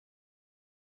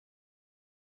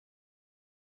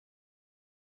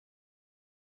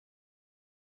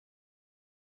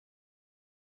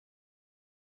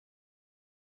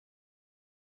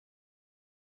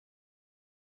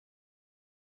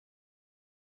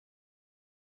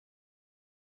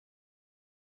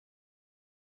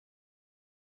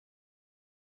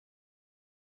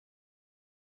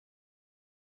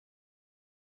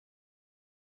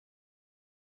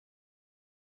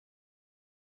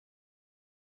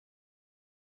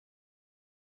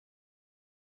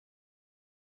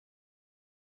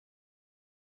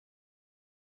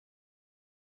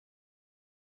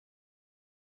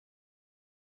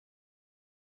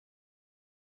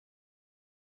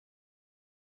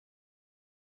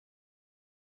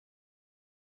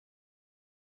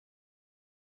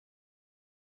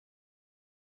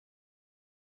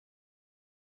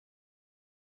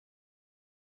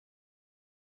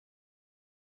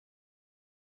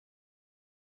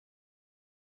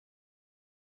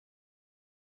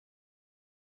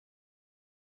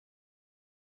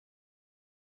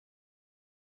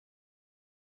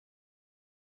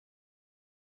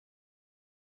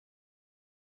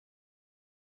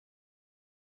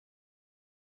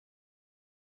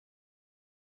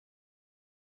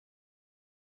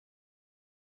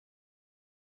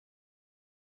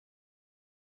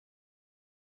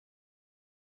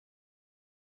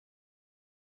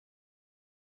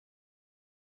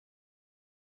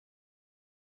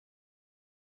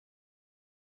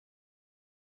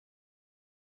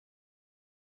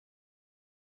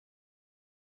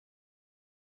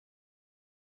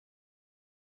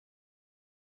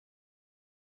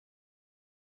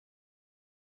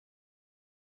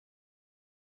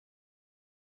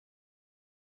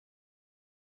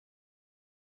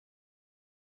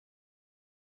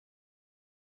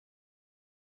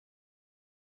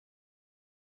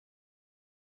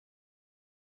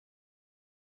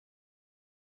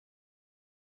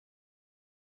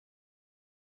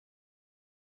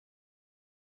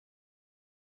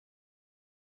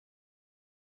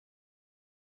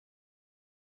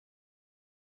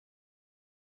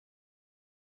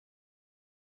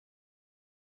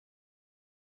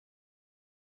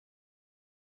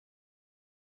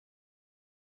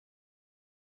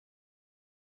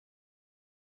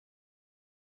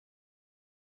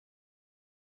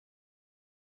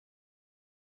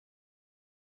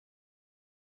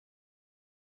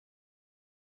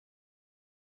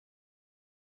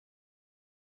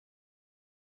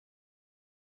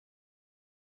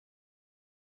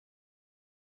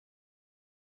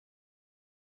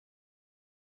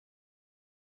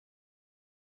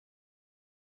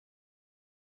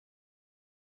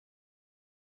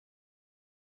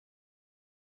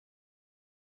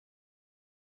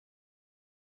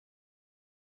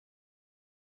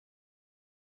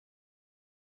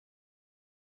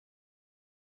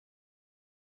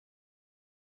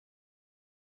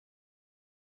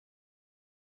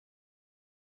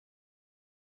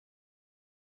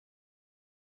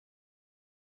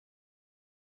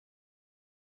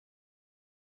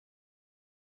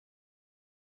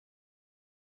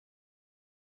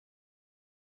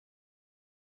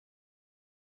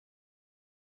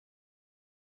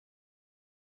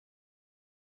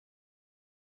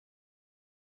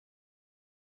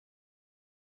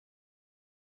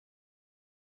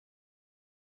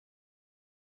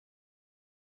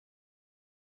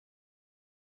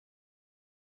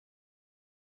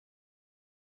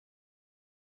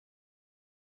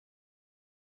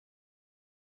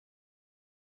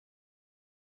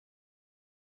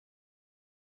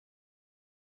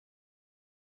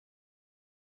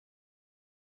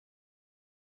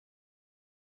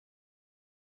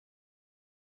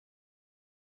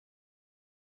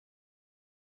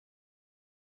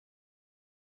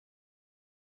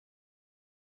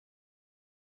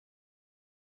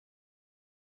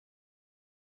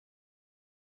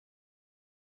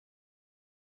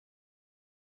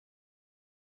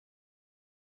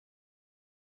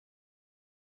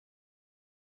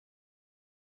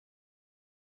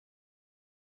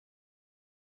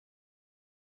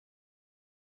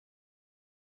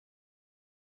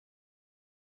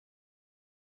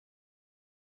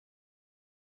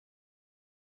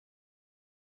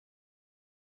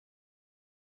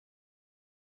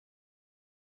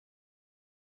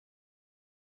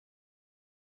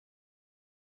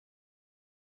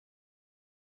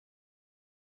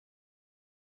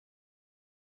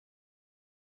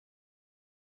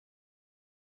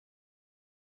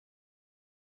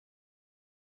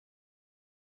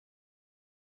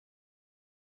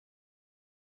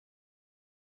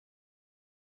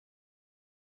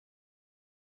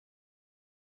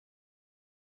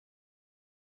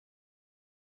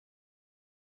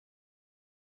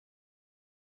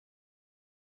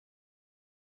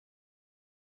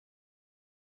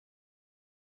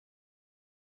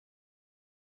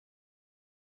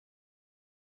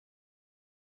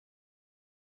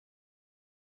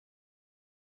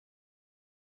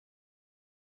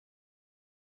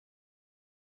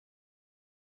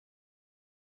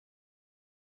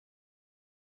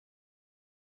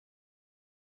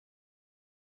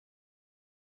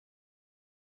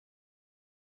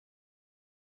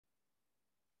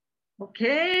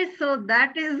 Okay, so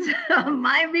that is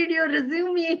my video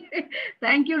resume.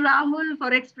 Thank you, Rahul,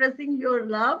 for expressing your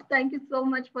love. Thank you so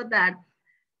much for that.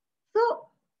 So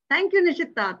thank you,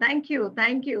 Nishita. Thank you.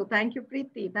 Thank you. Thank you,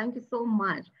 Preeti. Thank you so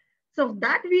much. So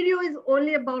that video is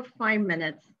only about 5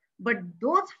 minutes, but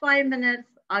those 5 minutes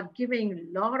are giving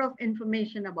a lot of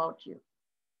information about you,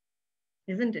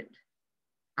 isn't it?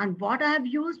 And what I have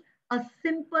used, a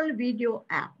simple video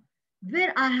app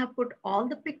where I have put all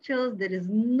the pictures. There is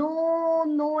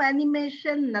no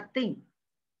animation, nothing,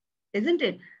 isn't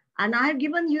it? And I have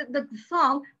given you the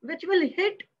song which will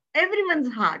hit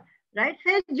everyone's heart, right?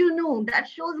 Hey Junu, that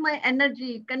shows my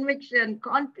energy, conviction,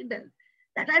 confidence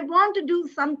that I want to do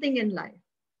something in life,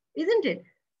 isn't it?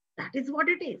 That is what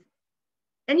it is.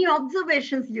 Any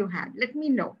observations you had? Let me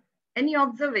know. Any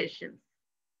observations?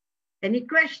 Any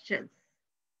questions?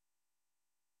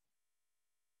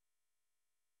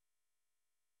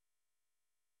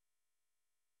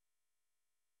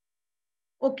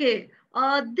 Okay,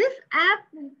 this app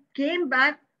came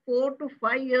back 4 to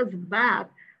 5 years back,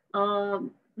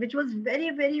 which was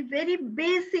very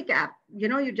basic app. You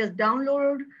know, you just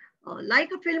download like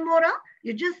a Filmora,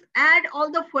 you just add all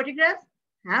the photographs,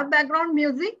 have background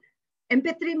music,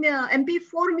 MP3,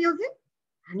 MP4 music,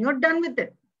 and you're done with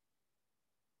it.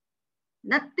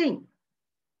 Nothing.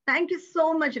 Thank you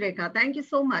so much, Rekha. Thank you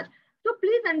so much. So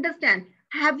please understand,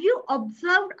 have you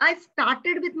observed I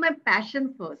started with my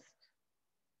passion first?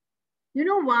 You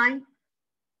know why?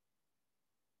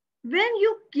 When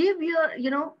you give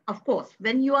your, of course,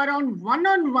 when you are on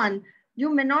one-on-one,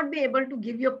 you may not be able to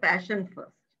give your passion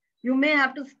first. You may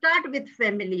have to start with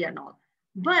family and all.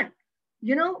 But,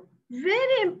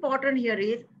 very important here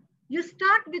is you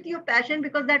start with your passion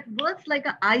because that works like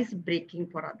an ice breaking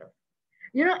for others.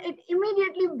 It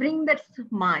immediately brings that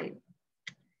smile.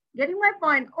 Getting my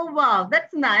point? Oh, wow,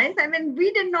 that's nice. I mean,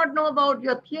 we did not know about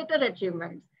your theater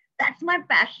achievements. That's my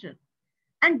passion.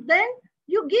 And then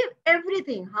you give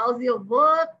everything. How's your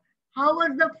work? How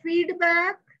was the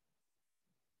feedback?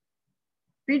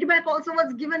 Feedback also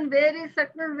was given very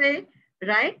certain way,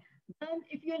 right? Then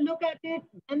if you look at it,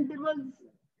 then there was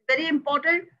very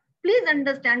important. Please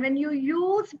understand when you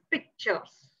use pictures,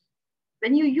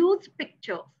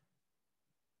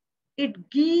 it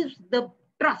gives the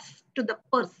trust to the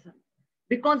person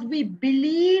because we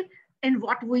believe in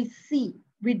what we see.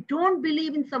 We don't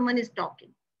believe in someone is talking,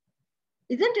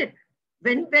 isn't it?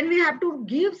 When we have to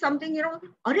give something,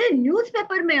 अरे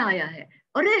newspaper में आया है,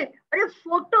 अरे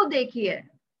photo देखिए,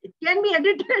 it can be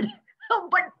edited,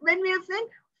 but when we are saying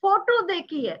photo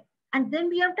देखिए, and then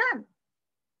we have done.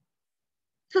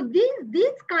 So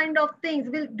these kind of things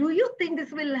will. Do you think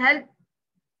this will help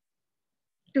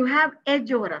to have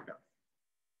edge over others?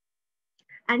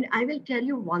 And I will tell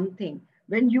you one thing: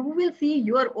 when you will see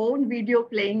your own video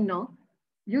playing, no,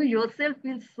 you yourself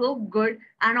feel so good,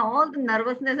 and all the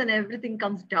nervousness and everything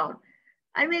comes down.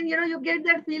 I mean, you get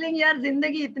that feeling, yaar,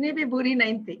 zindagi itni bhi buri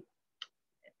nahi thi,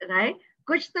 right?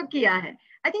 Kuch to kiya hai.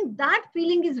 I think that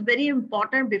feeling is very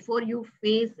important before you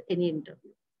face any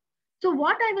interview. So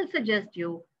what I will suggest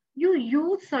you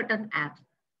use certain apps.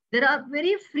 There are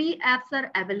very free apps are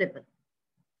available.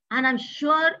 And I'm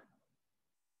sure,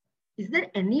 is there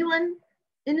anyone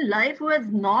in life who has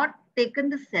not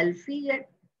taken the selfie yet?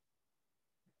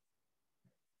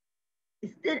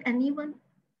 Is there anyone?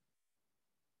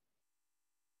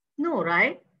 No,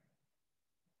 right?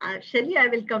 Shelly, I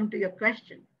will come to your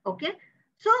question. Okay.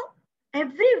 So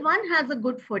everyone has a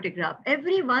good photograph.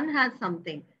 Everyone has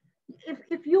something.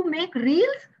 If you make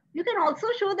reels, you can also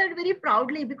show that very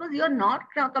proudly because you're not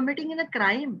committing in a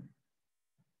crime.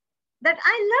 That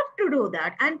I love to do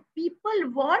that. And people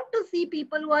want to see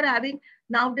people who are having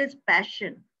nowadays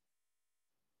passion.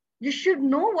 You should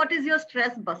know what is your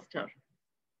stress buster,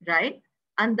 right?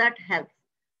 And that helps.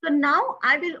 So now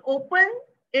I will open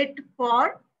it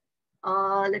for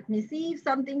let me see if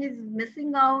something is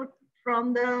missing out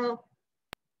from the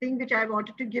thing which I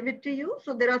wanted to give it to you.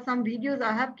 So there are some videos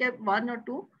I have kept, one or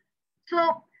two.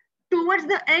 So towards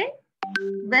the end,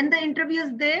 when the interview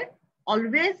is there,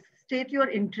 always state your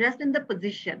interest in the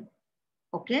position.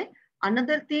 Okay.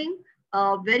 Another thing,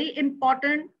 very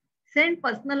important, send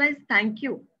personalized thank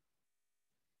you.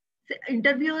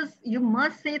 Interviews, you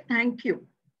must say thank you.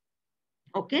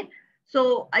 Okay.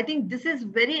 So I think this is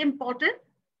very important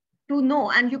to know.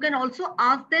 And you can also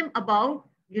ask them about,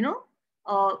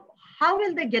 how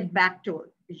will they get back to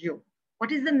you?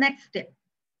 What is the next step?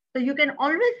 So you can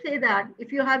always say that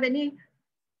if you have any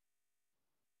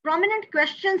prominent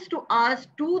questions to ask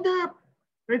to the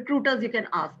recruiters, you can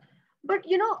ask. But,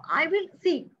 I will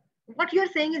see what you're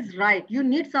saying is right. You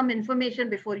need some information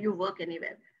before you work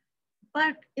anywhere.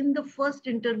 But in the first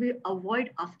interview,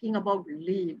 avoid asking about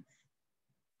leaves.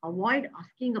 Avoid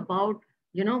asking about,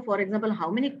 for example,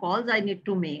 how many calls I need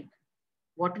to make.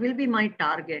 What will be my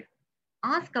target?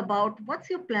 Ask about what's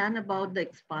your plan about the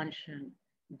expansion.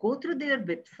 Go through their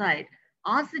website.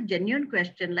 Ask a genuine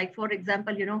question. Like, for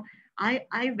example,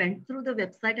 I went through the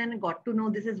website and got to know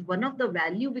this is one of the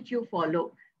value which you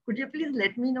follow. Could you please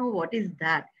let me know what is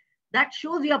that? That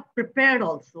shows you are prepared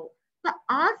also. So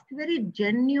ask very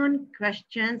genuine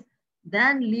questions,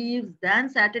 than leaves, than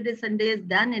Saturday, Sundays,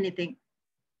 than anything.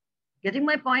 Getting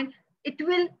my point? It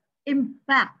will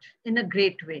impact in a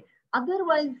great way.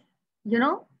 Otherwise, you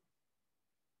know,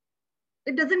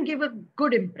 it doesn't give a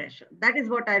good impression. That is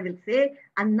what I will say.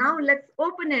 And now let's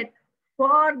open it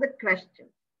for the question.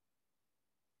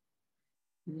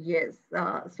 Yes.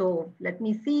 So let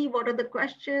me see what are the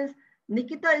questions.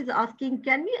 Nikita is asking,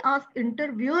 can we ask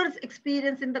interviewers'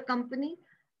 experience in the company?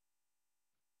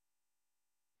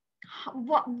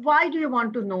 Why do you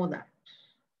want to know that?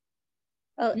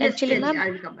 Yes, Actually, Shelly, ma'am, I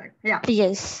will come back. Yeah.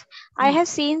 yes, I Hmm. have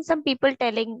seen some people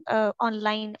telling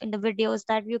online in the videos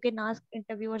that you can ask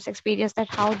interviewers' experience, that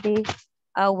how they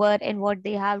were and what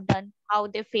they have done, how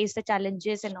they face the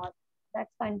challenges and all.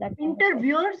 That's fine. That kind of question.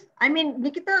 Interviewers, I mean,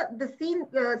 Nikita,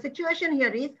 the situation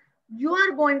here is you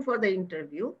are going for the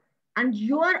interview and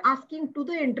you are asking to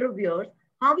the interviewers,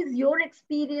 how is your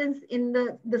experience in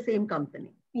the same company?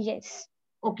 Yes.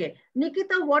 Okay.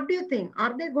 Nikita, what do you think?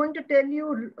 Are they going to tell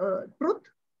you truth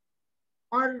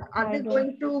or are I they don't.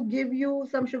 going to give you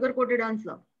some sugar coated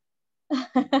answer?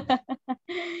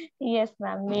 Yes,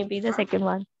 ma'am. Maybe the second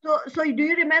one. So do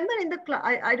you remember in the class?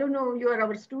 I don't know you are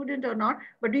our student or not,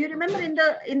 but do you remember in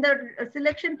the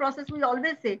selection process we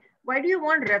always say, why do you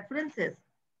want references?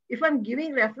 If I'm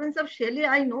giving reference of Shelly,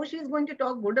 I know she's going to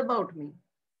talk good about me.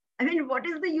 I mean, what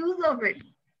is the use of it?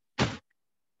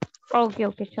 Okay,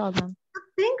 okay, sure, ma'am.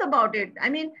 Think about it. I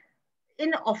mean,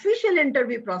 in official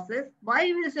interview process, why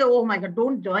you will say, oh my God,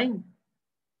 don't join?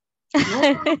 No,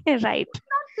 no, no, Right.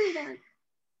 not say that.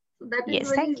 So that is Yes,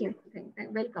 very thank you. thing.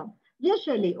 Welcome. Yes,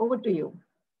 Shelly, over to you.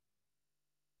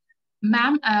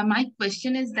 Ma'am, my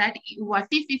question is that what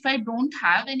if I don't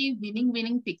have any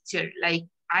winning picture? Like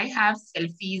I have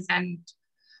selfies and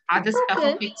other It's stuff of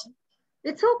okay. picture.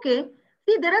 It's okay.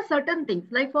 See, there are certain things,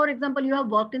 like for example, you have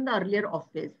worked in the earlier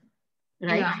office,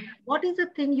 right? Yeah, What is the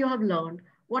thing you have learned?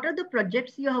 What are the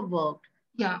projects you have worked,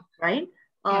 yeah, right?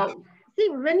 yeah. Uh, See,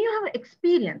 when you have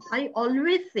experience, I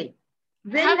always say, I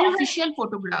when have you have, official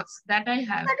photographs that I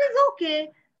have. that is okay.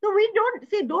 So we don't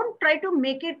see, don't try to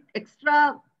make it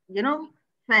extra,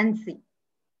 fancy.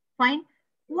 Fine.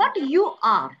 What you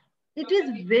are, it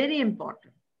is very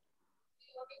important.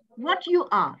 What you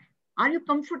are you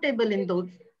comfortable in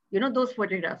those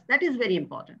photographs? That is very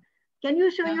important. Can you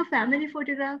show Yeah. your family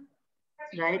photograph?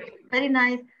 Right, very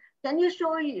nice. Can you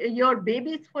show your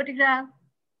baby's photograph?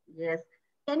 Yes.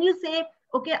 Can you say,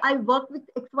 okay, I work with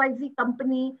XYZ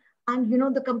company, and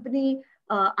the company,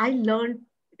 I learned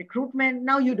recruitment.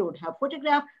 Now you don't have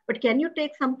photograph, but can you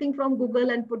take something from Google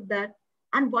and put that?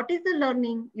 And what is the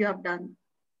learning you have done?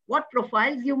 What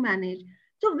profiles you manage?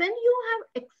 So when you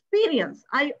have experience,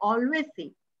 I always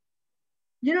say,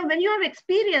 when you have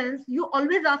experience, you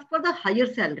always ask for the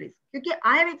higher salaries. Okay,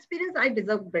 I have experience, I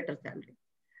deserve better salary.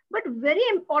 But very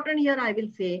important here, I will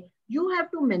say, you have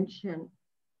to mention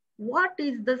what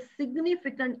is the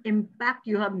significant impact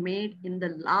you have made in the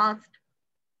last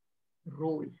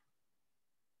role.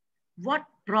 What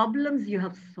problems you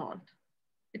have solved.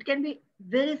 It can be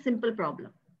very simple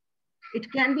problem.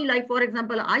 It can be like, for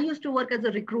example, I used to work as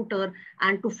a recruiter,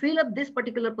 and to fill up this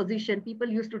particular position, people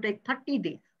used to take 30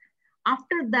 days.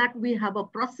 After that, we have a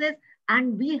process,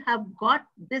 and we have got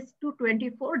this to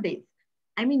 24 days.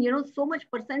 I mean, so much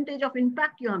percentage of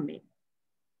impact you have made.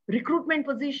 Recruitment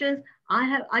positions,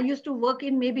 I used to work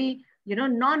in maybe,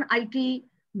 non-IT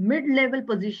mid-level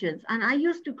positions, and I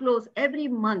used to close every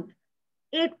month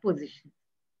 8 positions.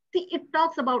 See, it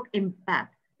talks about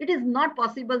impact. It is not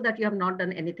possible that you have not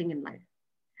done anything in life,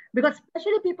 because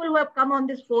especially people who have come on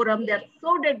this forum, they're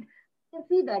so dead. You can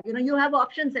see that, you have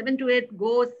option 7 to 8,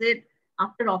 go sit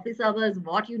after office hours,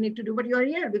 what you need to do, but you're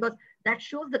here because that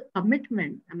shows the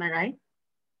commitment. Am I right?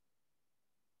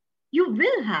 You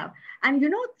will have. And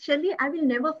Shelly, I will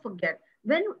never forget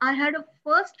when I had a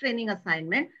first training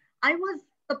assignment. I was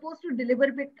supposed to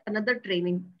deliver with another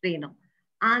training trainer,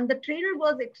 and the trainer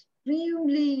was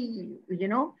extremely,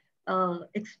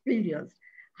 experienced.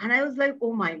 And I was like,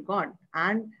 oh my God.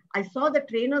 And I saw the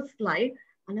trainer's slide,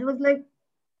 and I was like,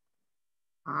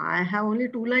 I have only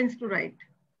 2 lines to write.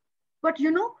 But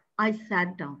I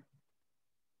sat down.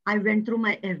 I went through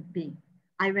my FB.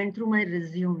 I went through my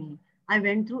resume. I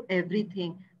went through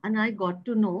everything and I got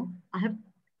to know I have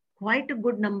quite a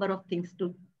good number of things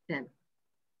to tell.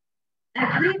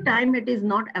 Every time it is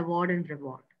not award and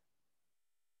reward.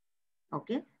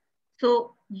 Okay.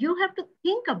 So you have to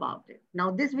think about it.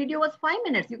 Now this video was 5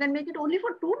 minutes. You can make it only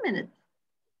for 2 minutes.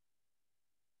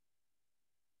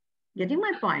 Getting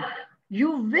my point?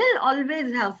 You will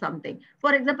always have something.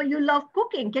 For example, you love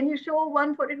cooking. Can you show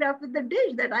one photograph with the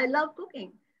dish that I love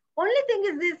cooking? Only thing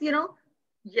is this,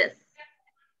 yes,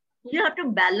 you have to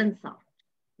balance out.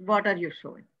 What are you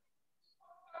showing?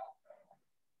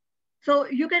 So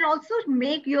you can also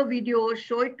make your video,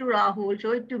 show it to Rahul,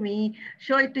 show it to me,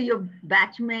 show it to your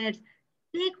batchmates,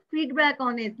 take feedback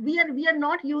on it. We are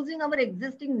not using our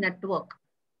existing network.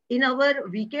 In our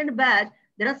weekend batch,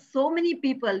 there are so many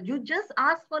people. You just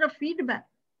ask for a feedback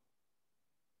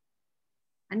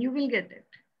and you will get it.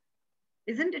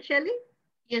 Isn't it, Shelly?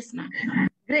 Yes, ma'am.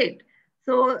 Great.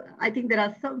 So I think there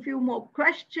are some few more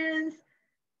questions.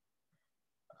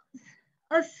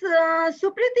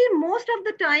 Supriti, most of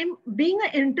the time being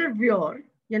an interviewer,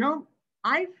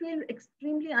 I feel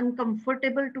extremely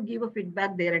uncomfortable to give a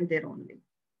feedback there and there only.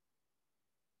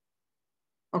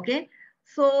 Okay.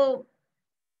 So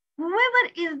whoever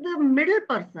is the middle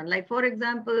person, like for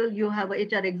example, you have a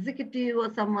HR executive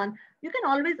or someone, you can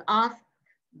always ask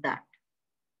that.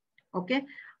 Okay.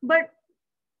 But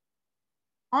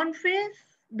on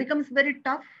face becomes very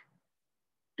tough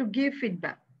to give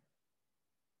feedback.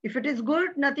 If it is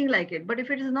good, nothing like it. But if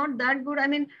it is not that good, I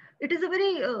mean, it is a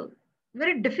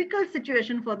very difficult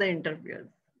situation for the interviewers.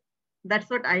 That's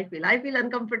what I feel. I feel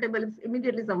uncomfortable if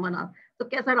immediately someone asks, so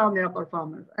kaisa raha mera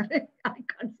performance? I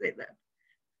can't say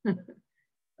that.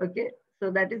 Okay, so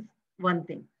that is one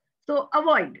thing. So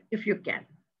avoid if you can.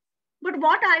 But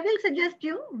what I will suggest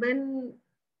you when,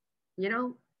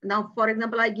 now, for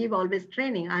example, I give always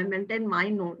training. I maintain my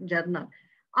note journal.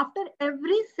 After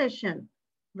every session,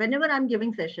 whenever I'm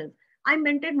giving sessions, I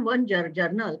maintain one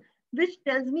journal which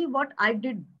tells me what I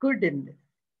did good in this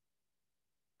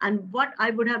and what I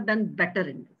would have done better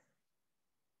in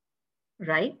this.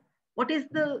 Right? What is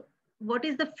the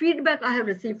feedback I have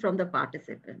received from the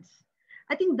participants?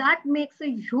 I think that makes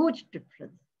a huge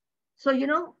difference. So,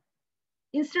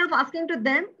 instead of asking to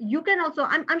them, you can also,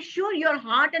 I'm sure your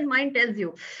heart and mind tells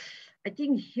you, I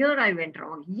think here I went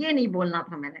wrong. Ye nahi bolna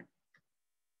tha maine.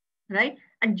 Right?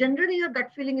 And generally your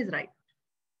gut feeling is right.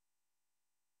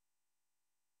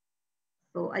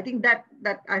 So I think that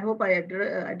I hope I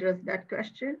addressed that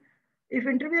question. If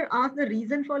interviewer asks the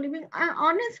reason for leaving,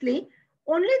 honestly,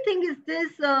 only thing is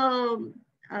this,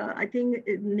 I think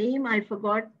name I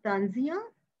forgot, Tanzia.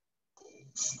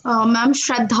 Ma'am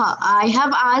Shraddha, I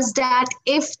have asked that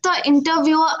if the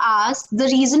interviewer asks the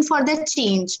reason for the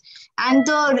change and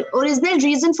the original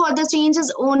reason for the change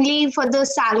is only for the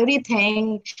salary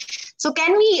thing, so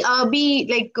can we be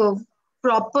like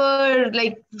proper,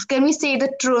 like can we say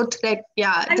the truth? Like,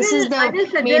 yeah, I this is will the main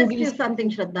suggest you reason. something,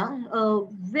 Shraddha.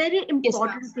 Very Yes, ma'am.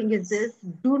 important thing is this: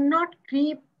 do not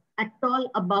creep at all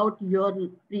about your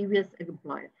previous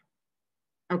employer.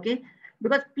 Okay,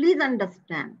 because please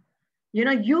understand,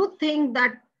 you think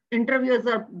that interviewers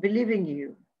are believing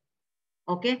you.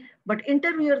 Okay, but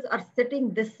interviewers are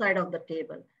sitting this side of the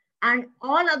table, and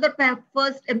all other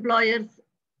first employers,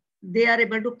 they are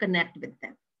able to connect with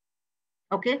them.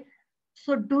 Okay,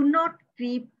 so do not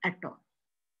creep at all.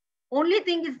 Only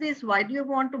thing is this: why do you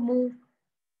want to move?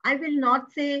 I will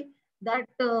not say that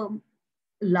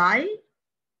lie,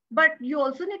 but you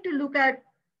also need to look at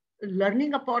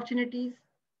learning opportunities.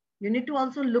 You need to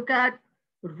also look at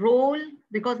role,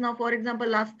 because now, for example,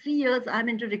 last 3 years, I'm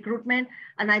into recruitment,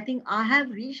 and I think I have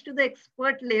reached to the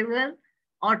expert level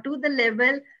or to the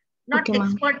level, not Okay,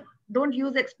 ma'am. expert, don't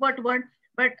use expert word,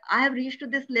 but I have reached to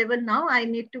this level. Now I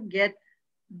need to get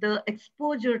the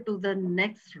exposure to the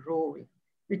next role,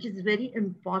 which is very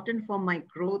important for my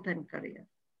growth and career.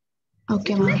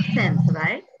 Okay, Which ma'am. makes sense,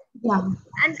 right? Yeah.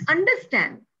 And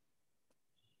understand,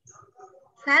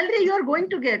 salary you are going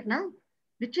to get now,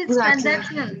 which is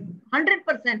Exactly. transactional,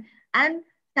 100%. And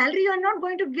salary you are not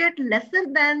going to get lesser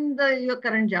than your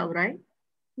current job, right?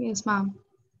 Yes, ma'am.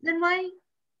 Then why?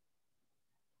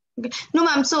 Okay. No,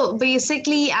 ma'am. So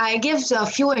basically, I give a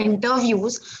few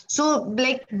interviews. So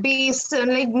like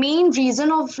main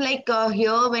reason of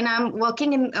here when I'm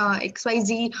working in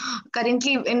XYZ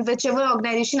currently in whichever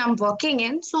organization I'm working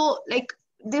in. So like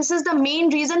this is the main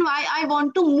reason why I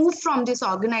want to move from this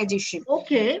organization.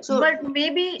 Okay, So but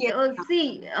maybe, yes,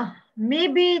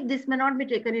 maybe this may not be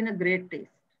taken in a great taste.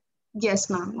 yes,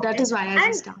 ma'am. That Okay, is why I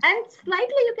just asked. and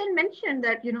slightly you can mention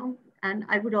that, and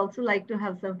I would also like to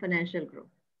have some financial growth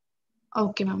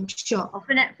Okay, ma'am. Sure. or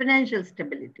financial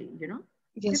stability,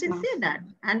 You Yes, can ma'am. say that.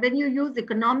 And when you use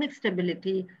economic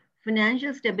stability,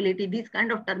 financial stability, these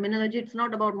kind of terminology, it's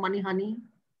not about money, honey.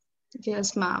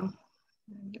 Yes, ma'am.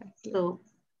 Exactly. So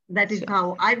that is Sure.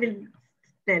 how I will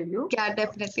tell you. Yeah,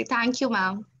 definitely. Thank you,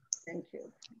 ma'am. Thank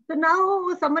you. So now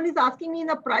someone is asking me in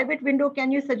a private window,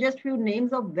 can you suggest few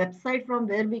names of website from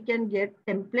where we can get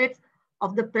templates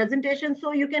of the presentation?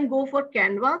 So you can go for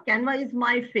Canva. Canva is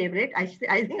my favorite. I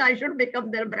think I should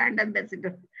become their brand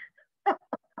ambassador.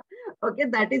 Okay,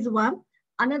 that is one.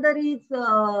 Another is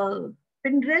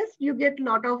Pinterest. You get a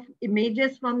lot of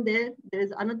images from there. There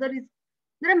is another is,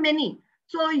 there are many.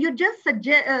 So you just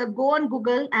suggest, go on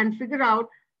Google and figure out,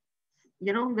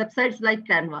 websites like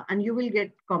Canva, and you will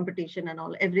get competition and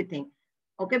all, everything.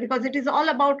 Okay, because it is all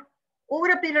about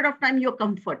over a period of time, your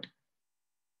comfort,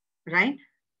 right?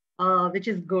 Which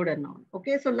is good and all.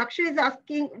 Okay, so Lakshya is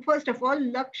asking, first of all,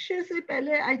 Lakshya se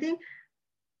pehle, I think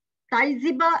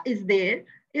Taiziba is there.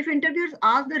 If interviewers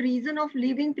ask the reason of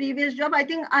leaving previous job, I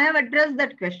think I have addressed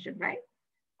that question, right?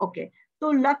 Okay,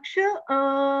 so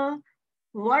Lakshya,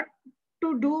 what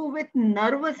to do with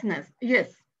nervousness?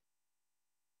 Yes,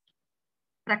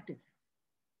 practice.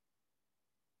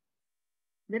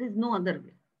 There is no other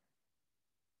way.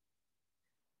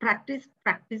 Practice,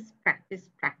 practice, practice,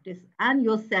 practice, and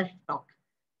your self-talk.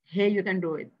 Hey, you can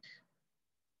do it.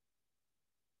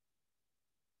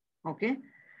 Okay.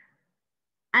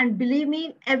 And believe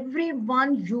me,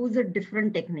 everyone use a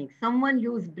different technique. Someone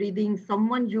use breathing,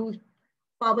 someone use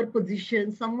power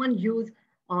position, someone use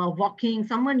walking,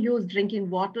 someone use drinking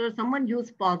water, someone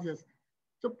use pauses.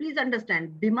 So please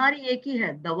understand, बीमारी एक ही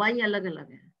है, दवाई अलग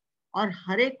अलग है, और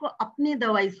हर एक को अपनी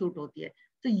दवाई सूट होती है.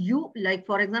 So you, like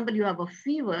for example, you have a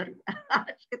fever.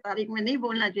 आज के तारीख में नहीं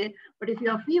बोलना चाहिए, but if you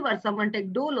have fever, someone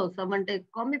take Dolo, someone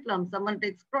take Comiflam, someone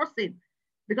takes Crocin,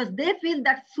 because they feel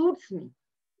that suits me,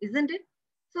 isn't it?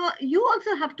 So you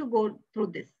also have to go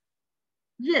through this.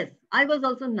 Yes, I was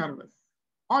also nervous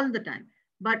all the time,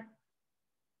 but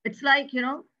it's like,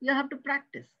 you have to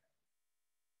practice.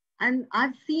 And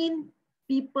I've seen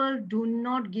people do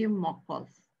not give mock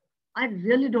calls. I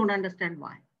really don't understand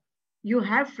why. You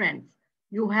have friends,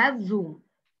 you have Zoom,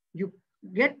 you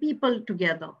get people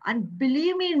together, and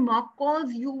believe me, in mock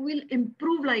calls, you will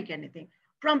improve like anything.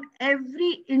 From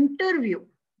every interview,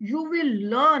 you will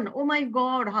learn, oh my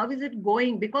God, how is it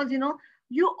going? Because,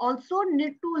 you also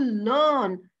need to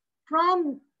learn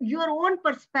from your own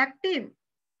perspective,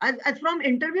 as from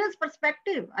interviewer's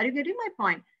perspective. Are you getting my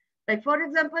point? Like, for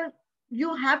example,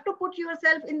 you have to put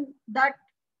yourself in that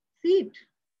seat,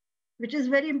 which is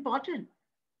very important.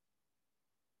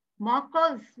 Mock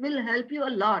calls will help you a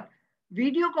lot.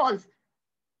 Video calls,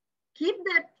 keep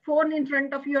that phone in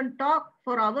front of you and talk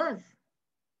for hours.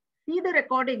 See the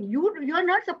recording. You are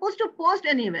not supposed to post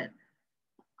anywhere.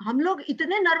 हम लोग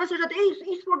इतने nervous हो जाते हैं,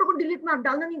 इस photo को delete में आप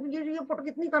डालना नहीं, ये फोटो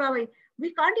कितनी खराब है. We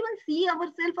can't even see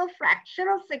ourselves a fraction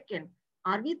of second.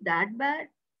 Are we that bad?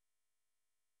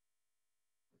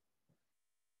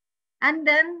 And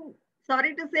then,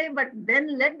 sorry to say, but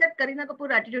then let that Kareena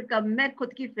Kapoor attitude come. मैं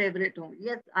खुद की favorite हूँ.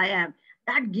 Yes, I am.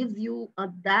 That gives you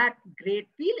that great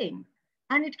feeling.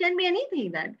 And it can be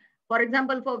anything that, for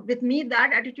example, with me,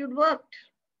 that attitude worked.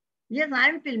 Yes, I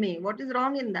am filmy. What is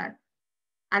wrong in that?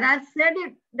 And I've said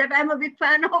it that I'm a big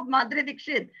fan of Madhuri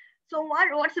Dixit. So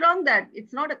what's wrong that?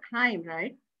 It's not a crime,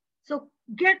 right? So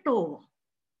get over.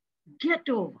 Get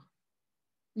over.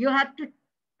 You have to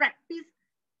practice,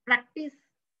 practice,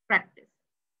 practice.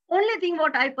 Only thing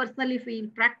what I personally feel,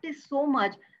 practice so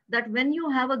much that when you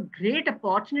have a great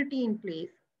opportunity in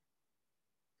place,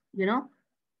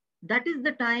 that is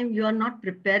the time you are not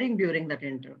preparing during that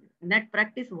interview. That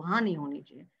practice wahan nahi honi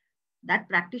chahiye. That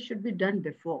practice should be done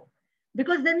before.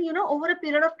 Because then, over a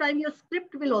period of time, your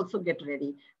script will also get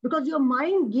ready. Because your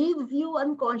mind gives you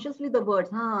unconsciously the words,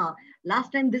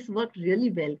 last time this worked really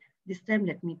well. This time,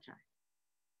 let me try.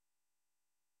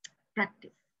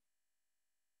 Practice.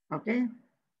 Okay,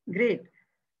 great.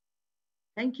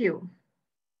 Thank you.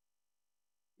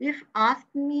 If ask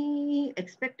me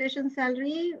expectation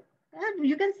salary,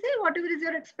 you can say whatever is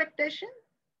your expectation.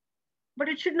 But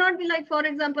it should not be like, for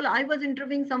example, I was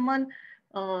interviewing someone,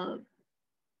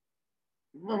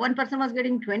 one person was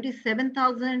getting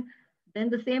 27,000. Then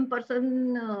the same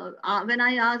person, when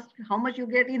I asked how much you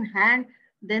get in hand,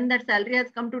 then that salary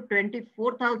has come to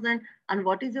 24,000. And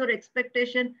what is your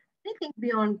expectation? I think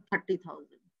beyond 30,000.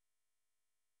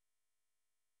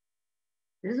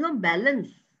 There is no balance.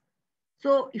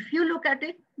 So if you look at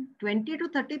it, 20 to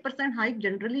 30% hike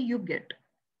generally you get,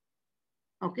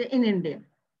 okay, in India.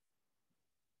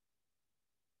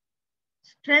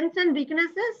 Strengths and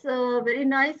weaknesses, very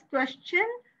nice question.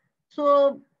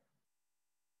 So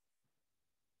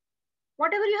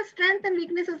whatever your strengths and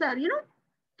weaknesses are,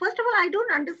 first of all, I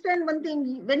don't understand one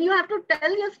thing. When you have to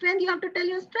tell your strength, you have to tell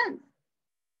your strengths.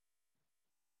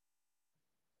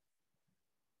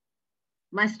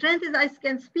 My strength is I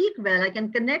can speak well, I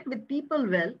can connect with people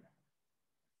well.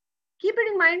 Keep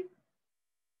it in mind.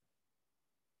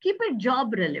 Keep it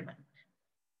job relevant,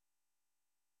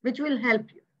 which will help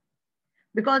you.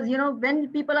 Because, when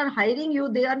people are hiring you,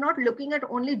 they are not looking at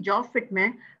only job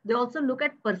fitment, they also look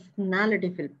at personality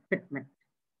fitment.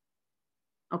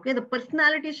 Okay, the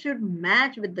personality should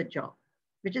match with the job,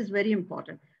 which is very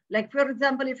important. Like, for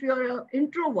example, if you're an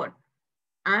introvert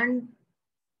and,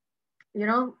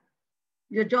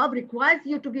 your job requires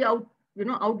you to be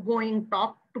outgoing,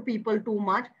 talk to people too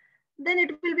much, then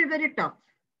it will be very tough,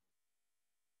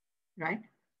 right?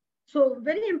 So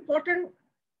very important,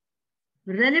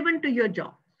 relevant to your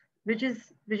job, which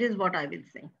is what I will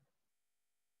say.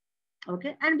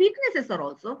 Okay, and weaknesses are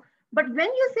also, but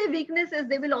when you say weaknesses,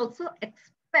 they will also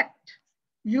expect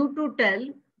you to tell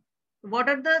what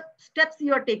are the steps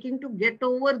you are taking to get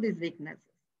over these weaknesses.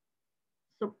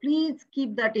 So please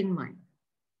keep that in mind.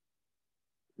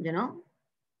 You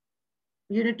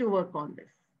need to work on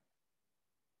this.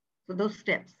 So those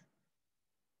steps.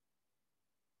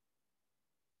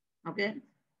 Okay.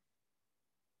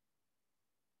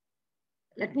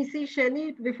 Let me see,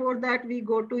 Shelly, before that we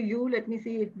go to you. Let me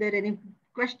see if there any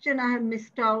question I have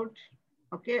missed out.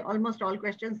 Okay, almost all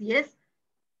questions. Yes.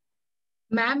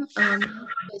 Ma'am,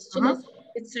 question is,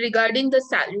 it's regarding the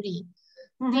salary.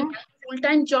 See, my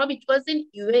full-time job, it was in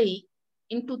UAE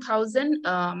in 2000.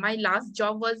 My last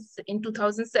job was in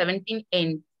 2017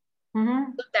 end.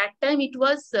 So that time it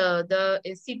was, the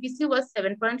CPC was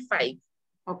 7.5.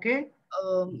 Okay.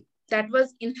 That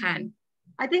was in hand.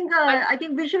 I think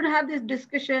we should have this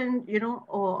discussion,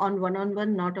 on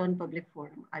one-on-one, not on public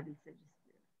forum. I will suggest.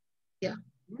 Yeah.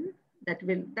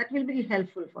 That will be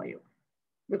helpful for you,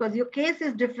 because your case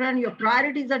is different, your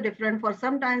priorities are different. For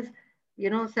sometimes,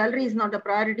 salary is not a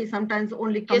priority. Sometimes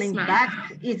only coming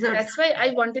back is a. That's why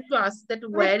I wanted to ask that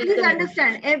where is the. Please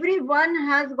understand, everyone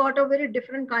has got a very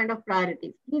different kind of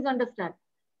priorities. Please understand.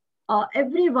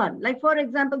 Everyone, like for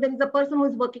example, there is a person who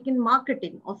is working in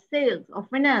marketing or sales or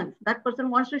finance. That person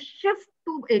wants to shift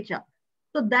to HR.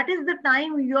 So that is the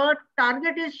time your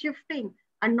target is shifting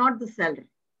and not the salary.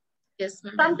 Yes,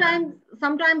 ma'am.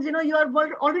 Sometimes, you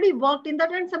are already worked in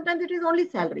that, and sometimes it is only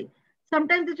salary.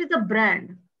 Sometimes it is a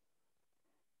brand.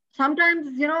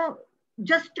 Sometimes,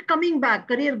 just coming back,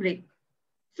 career break.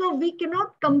 So we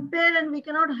cannot compare and we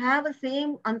cannot have the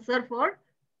same answer for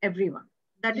everyone.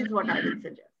 That is what I will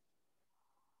suggest.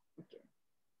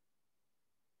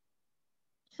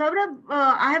 Saurabh,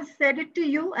 I have said it to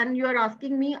you and you are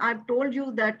asking me. I've told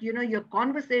you that, your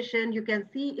conversation, you can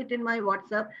see it in my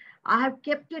WhatsApp. I have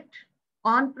kept it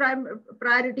on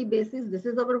priority basis. This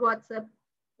is our WhatsApp.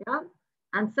 Yeah.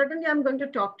 And certainly I'm going to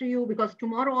talk to you, because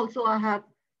tomorrow also I have,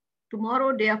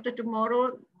 day after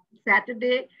tomorrow,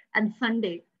 Saturday and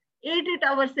Sunday,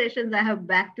 8-hour sessions I have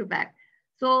back to back.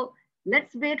 So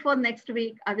let's wait for next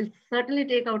week. I will certainly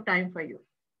take out time for you.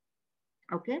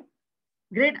 Okay.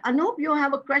 Great. Anup, you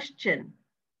have a question.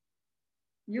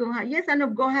 Yes,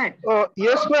 Anup, go ahead.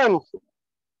 Yes, ma'am.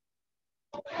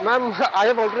 Ma'am, I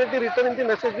have already written in the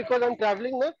message because I'm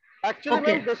traveling now. Actually,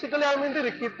 Okay. ma'am, basically I'm in the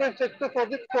recruitment sector for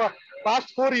the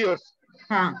past 4 years.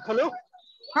 Hello?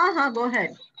 Go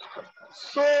ahead.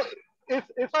 So,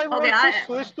 if I want to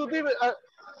switch to the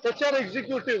HR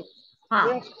executive,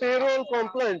 means payroll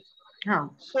compliance.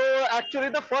 So actually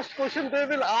the first question they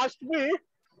will ask me,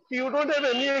 you don't have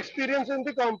any experience in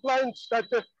the compliance, that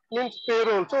means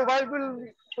payroll. So why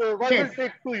will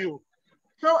take to you?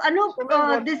 So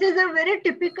Anup, this is a very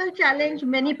typical challenge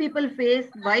many people face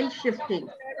while shifting.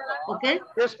 Okay.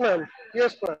 Yes, ma'am.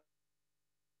 Yes, ma'am.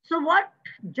 So what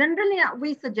generally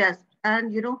we suggest,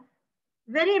 and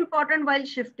very important while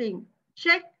shifting,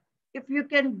 check if you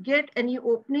can get any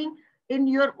opening in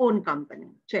your own company.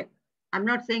 Check. I'm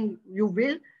not saying you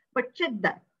will, but check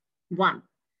that. One,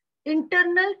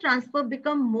 internal transfer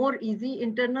become more easy.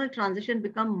 Internal transition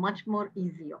become much more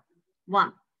easier.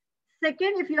 One.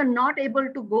 Second, if you're not able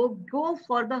to go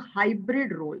for the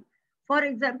hybrid role. For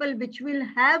example, which will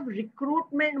have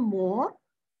recruitment more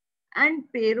and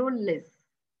payroll less.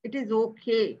 It is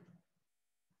okay.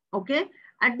 Okay.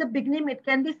 At the beginning, it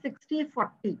can be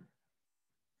 60-40.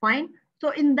 Fine.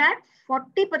 So in that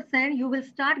 40%, you will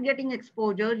start getting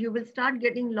exposure. You will start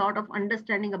getting a lot of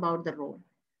understanding about the role.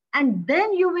 And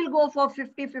then you will go for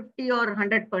 50-50 or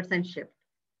 100% shift,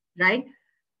 right?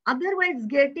 Otherwise,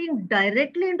 getting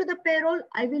directly into the payroll,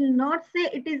 I will not say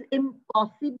it is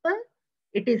impossible.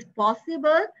 It is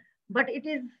possible, but it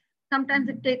is Sometimes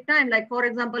it takes time. Like, for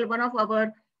example, one of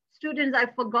our students, I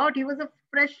forgot, he was a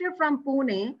fresher from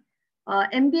Pune,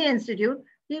 MBA Institute.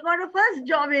 He got a first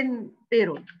job in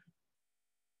payroll.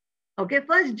 Okay,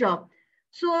 first job.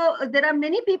 So there are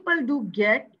many people do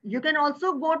get. You can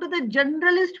also go to the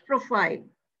generalist profile.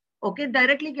 Okay,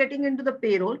 directly getting into the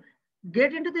payroll,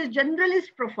 get into this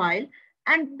generalist profile,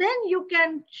 and then you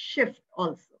can shift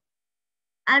also.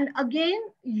 And again,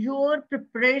 your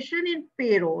preparation in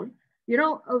payroll,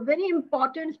 very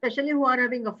important, especially who are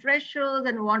having a freshers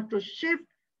and want to shift.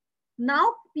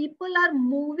 Now people are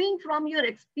moving from your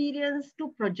experience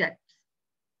to projects.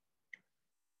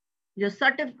 Your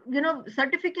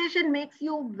certification makes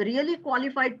you really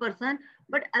qualified person,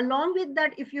 but along with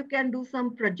that, if you can do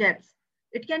some projects,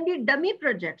 it can be dummy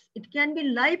projects, it can be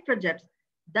live projects,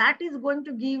 that is going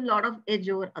to give a lot of edge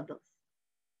over others.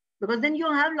 Because then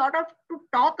you have a lot of to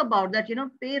talk about that,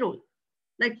 payroll.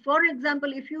 Like, for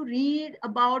example, if you read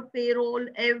about payroll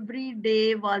every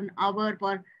day, 1 hour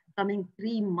for coming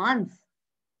 3 months,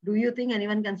 do you think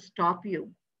anyone can stop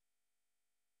you?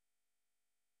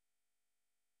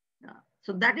 Yeah.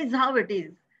 So that is how it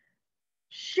is.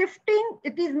 Shifting,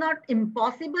 it is not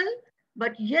impossible,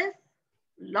 but yes,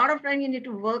 a lot of time you need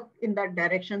to work in that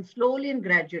direction slowly and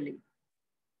gradually.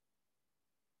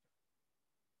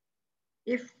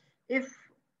 If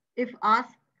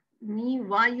asked me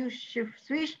why you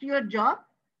switched your job,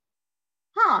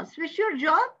 switch your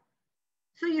job.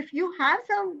 So if you have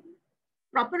some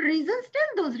proper reasons,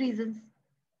 tell those reasons.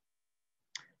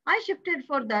 I shifted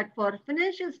for that, for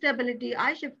financial stability.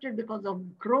 I shifted because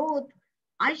of growth.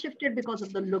 I shifted because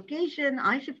of the location.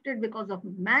 I shifted because of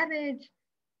marriage.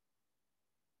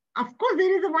 Of course,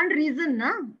 there is a one reason,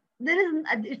 na?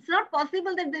 It's not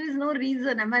possible that there is no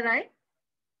reason. Am I right?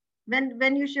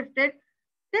 When you shifted,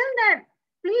 tell that.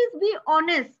 Please be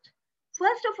honest.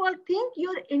 First of all, think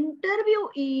your interview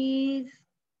is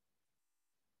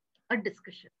a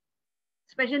discussion,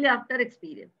 especially after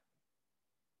experience.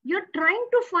 You're trying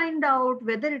to find out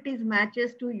whether it is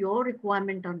matches to your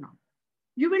requirement or not.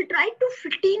 You will try to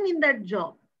fit in that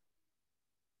job.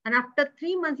 And after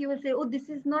 3 months, you will say, oh, this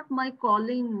is not my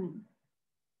calling.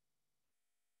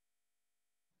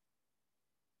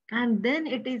 And then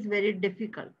it is very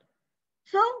difficult.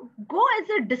 So go as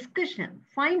a discussion,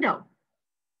 find out.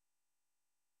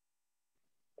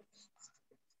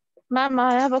 Ma'am,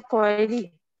 I have a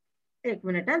query. Take a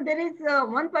minute. There is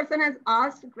one person has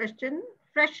asked a question,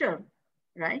 fresher,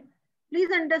 right?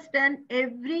 Please understand,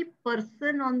 every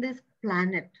person on this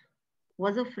planet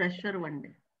was a fresher one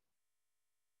day.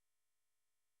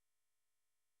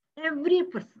 Every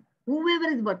person, whoever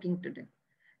is working today,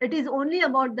 it is only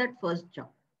about that first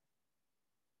job.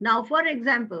 Now, for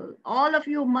example, all of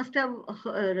you must have,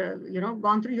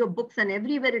 gone through your books, and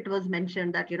everywhere it was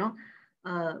mentioned that,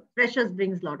 freshers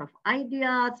brings a lot of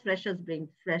ideas, freshers bring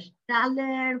fresh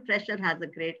talent, fresher has a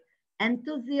great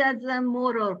enthusiasm,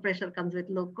 more fresher comes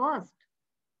with low cost.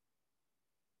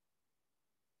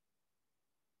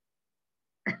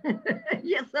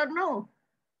 Yes or no?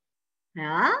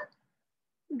 Yeah,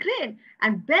 great.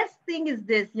 And best thing is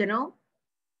this, you don't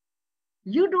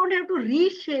have to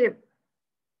reshape.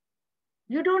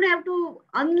 You don't have to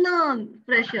unlearn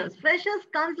freshers. Freshers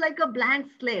comes like a blank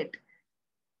slate.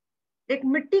 एक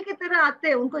मिट्टी की तरह आते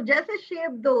हैं, उनको जैसे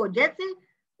shape दो, जैसे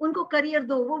उनको करियर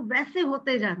दो, वो वैसे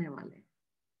होते जाने वाले.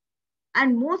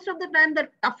 And most of the time, the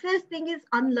toughest thing is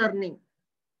unlearning.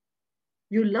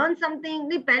 You learn something.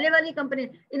 नहीं, पहले वाली company,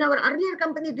 in our earlier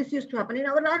company, this used to happen. In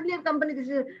our earlier company,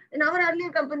 in our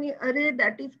earlier company, array,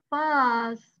 that is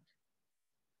past.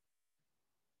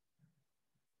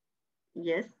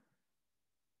 Yes.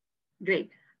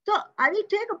 Great. So I will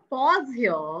take a pause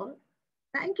here.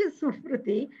 Thank you,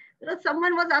 Suprati.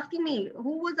 Someone was asking me,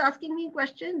 who was asking me a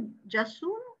question?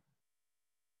 Jasu?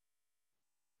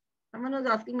 Someone was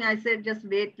asking me, I said, just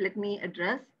wait, let me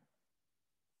address.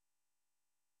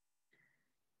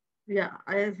 Yeah,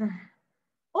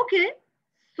 okay.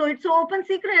 So it's an open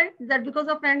secret that because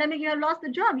of pandemic, you have lost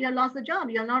the job. You have lost the job.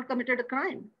 You have not committed a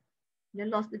crime. You have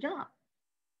lost the job.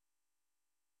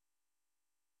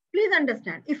 Please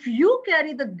understand, if you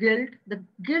carry the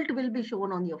guilt will be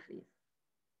shown on your face.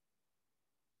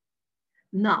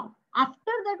 Now,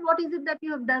 after that, what is it that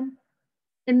you have done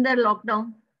in the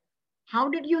lockdown? How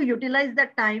did you utilize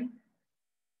that time?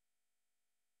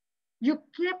 You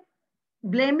kept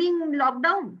blaming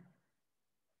lockdown.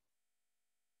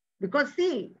 Because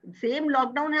see, same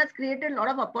lockdown has created a lot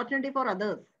of opportunity for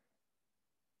others.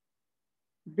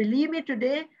 Believe me,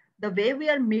 today, the way we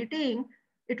are meeting,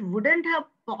 it wouldn't have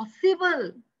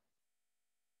possible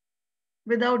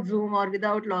without Zoom or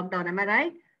without lockdown. Am I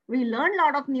right? We learned a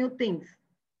lot of new things.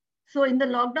 So in the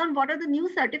lockdown, what are the new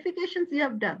certifications you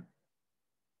have done?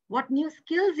 What new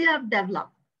skills you have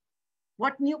developed?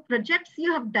 What new projects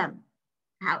you have done?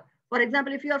 How, for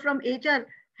example, if you are from HR,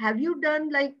 have you done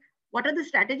like, what are the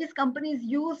strategies companies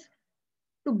use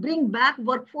to bring back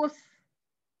workforce?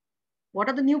 What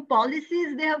are the new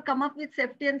policies they have come up with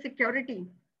safety and security?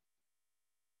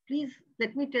 Please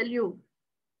let me tell you,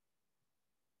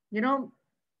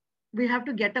 we have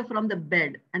to get up from the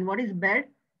bed. And what is bed?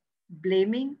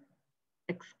 Blaming,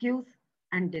 excuse,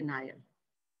 and denial.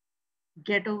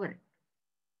 Get over it.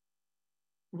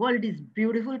 World is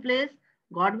beautiful place.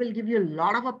 God will give you a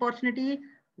lot of opportunity.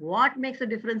 What makes a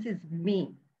difference is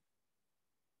me.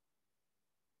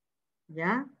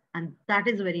 Yeah, and that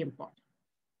is very important.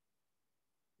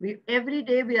 Every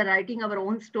day we are writing our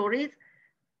own stories.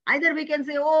 Either we can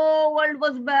say, oh, world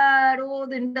was bad, oh,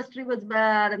 the industry was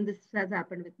bad, and this has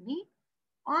happened with me.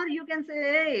 Or you can say,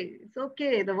 hey, it's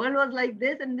okay. The world was like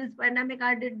this, and this pandemic,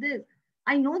 I did this.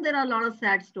 I know there are a lot of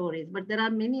sad stories, but there are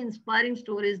many inspiring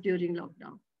stories during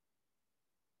lockdown.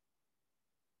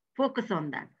 Focus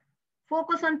on that.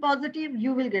 Focus on positive,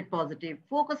 you will get positive.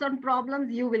 Focus on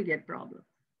problems, you will get problems.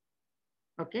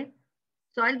 Okay.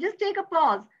 So I'll just take a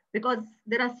pause because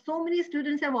there are so many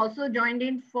students have also joined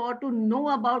in to know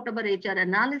about our HR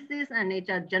analysis and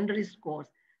HR generalist course.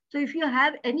 So if you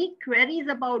have any queries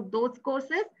about those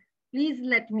courses, please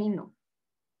let me know.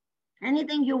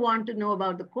 Anything you want to know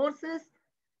about the courses,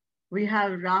 we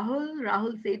have Rahul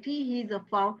Sethi. He's a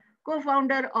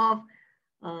co-founder of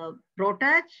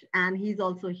ProTouch, and he's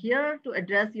also here to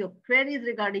address your queries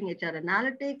regarding HR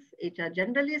analytics, HR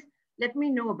generalist. Let me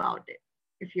know about it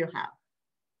if you have.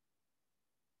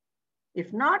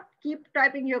 If not, keep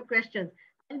typing your questions.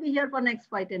 I'll be here for next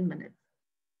 5-10 minutes.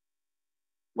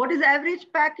 What is average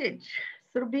package?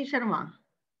 Surbhi Sharma.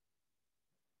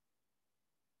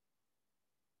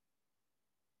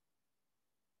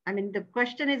 I mean, the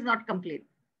question is not complete.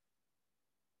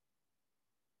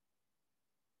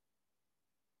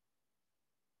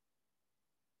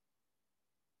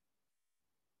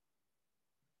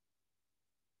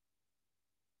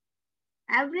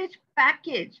 Average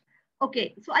package.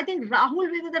 Okay, so I think Rahul will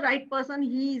be the right person.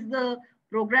 He is the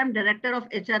program director of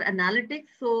HR analytics.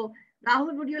 So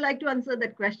Rahul, would you like to answer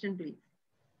that question, please?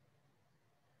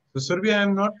 So Surbhi, I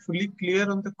am not fully clear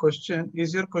on the question.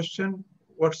 Is your question,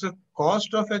 what's the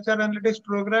cost of HR analytics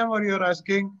program, or you're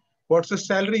asking what's the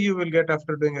salary you will get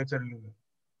after doing HR analytics?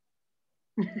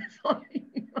 Sorry.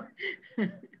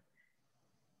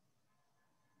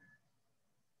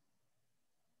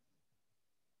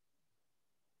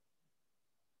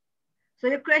 So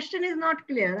your question is not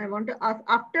clear. I want to ask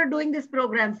after doing this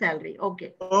program salary.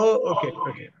 Okay. Oh,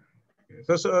 okay.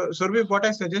 So Surbhi, what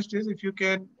I suggest is if you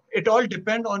can, it all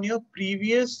depend on your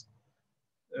previous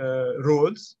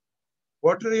roles.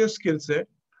 What are your skill set?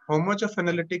 How much of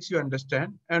analytics you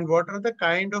understand, and what are the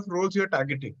kind of roles you're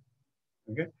targeting?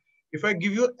 Okay. If I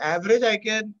give you average, I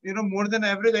can, more than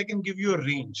average, I can give you a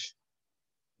range.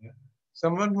 Yeah.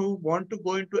 Someone who want to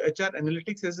go into HR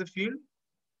analytics as a field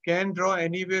can draw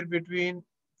anywhere between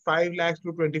 5 lakhs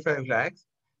to 25 lakhs.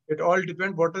 It all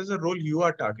depends what is the role you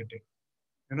are targeting,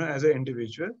 as an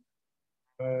individual.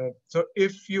 So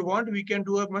if you want, we can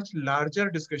do a much larger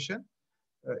discussion.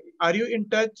 Are you in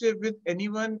touch with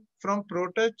anyone from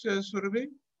ProTouch, Surbhi,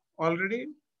 already?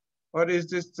 Or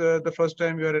is this the first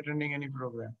time you are attending any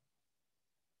program?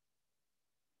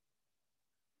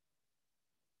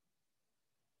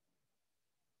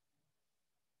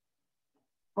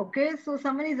 Okay, so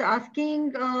someone is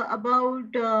asking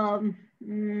about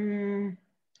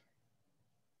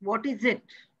what is it?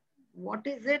 What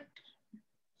is it?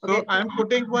 So okay. I'm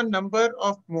putting one number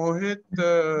of Mohit.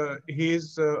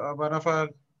 He's one of our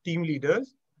team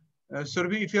leaders.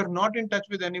 Surbhi, if you're not in touch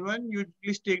with anyone, you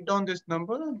please take down this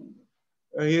number.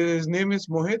 His name is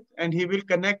Mohit, and he will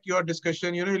connect your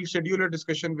discussion. He'll schedule a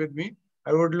discussion with me.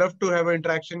 I would love to have an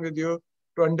interaction with you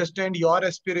to understand your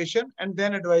aspiration and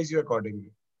then advise you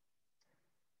accordingly.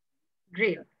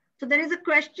 Great. So there is a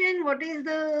question, what is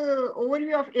the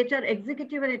overview of HR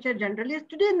executive and HR generalist?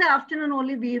 Today in the afternoon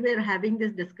only we were having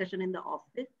this discussion in the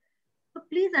office. So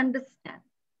please understand,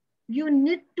 you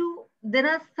need to, there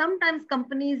are sometimes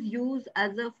companies use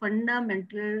as a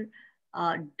fundamental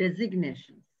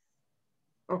designations,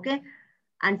 okay?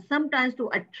 And sometimes to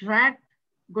attract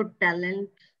good talent,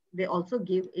 they also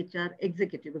give HR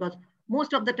executive because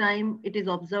most of the time it is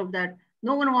observed that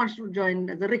no one wants to join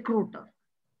as a recruiter.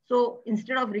 So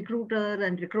instead of recruiter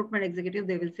and recruitment executive,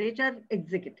 they will say HR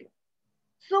executive.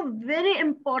 So very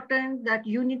important that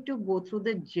you need to go through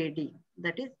the JD,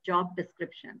 that is job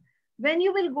description. When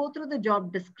you will go through the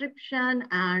job description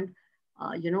and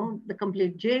the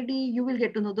complete JD, you will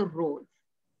get to know the roles.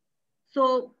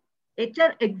 So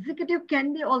HR executive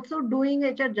can be also doing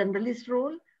HR generalist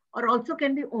role, or also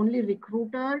can be only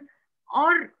recruiter,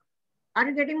 or are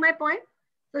you getting my point?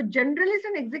 So generalist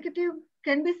and executive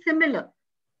can be similar.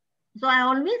 So I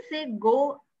always say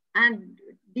go and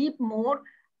deep more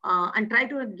and try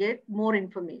to get more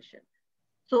information.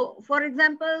 So for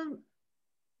example,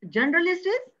 generalist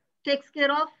takes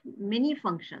care of many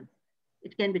functions.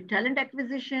 It can be talent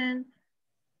acquisition,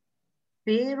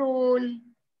 payroll,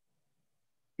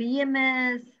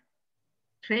 PMS,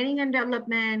 training and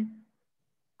development,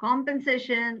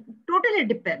 compensation, totally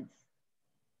depends.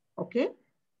 Okay.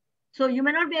 So you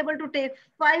may not be able to take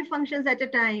 5 functions at a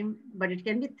time, but it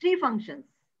can be 3 functions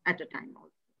at a time also.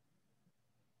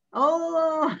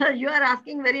 Oh, you are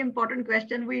asking very important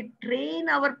question. We train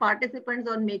our participants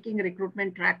on making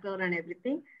recruitment tracker and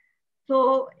everything.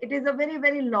 So it is a very,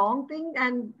 very long thing,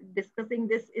 and discussing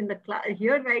this in the class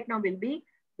here right now will be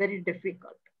very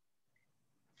difficult.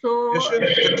 So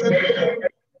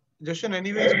Jashan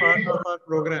anyway is part of our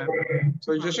program.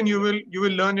 So Jashan, you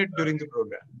will learn it during the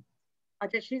program.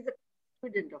 Achha, she's a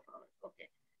student of ours. Okay.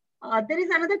 There is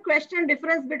another question,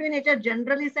 difference between HR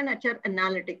generalist and HR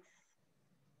analytics.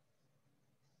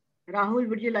 Rahul,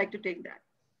 would you like to take that?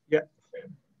 Yeah.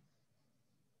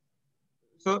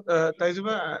 So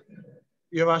Taizuba,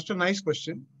 you have asked a nice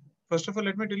question. First of all,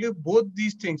 let me tell you, both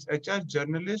these things, HR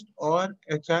generalist or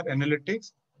HR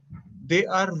analytics, they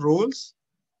are roles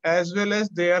as well as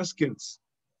they are skills.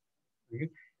 Okay?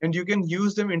 And you can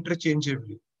use them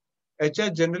interchangeably.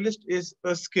 HR generalist is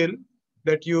a skill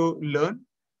that you learn,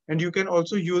 and you can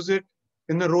also use it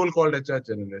in a role called HR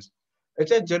generalist.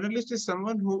 HR generalist is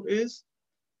someone who is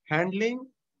handling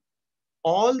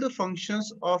all the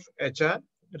functions of HR,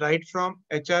 right from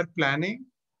HR planning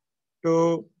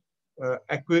to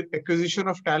acquisition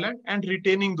of talent and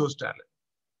retaining those talent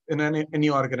in any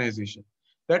organization.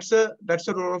 That's a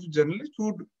role of journalist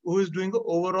who is doing the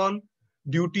overall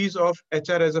duties of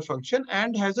HR as a function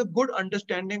and has a good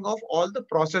understanding of all the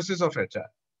processes of HR.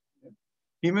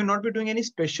 He may not be doing any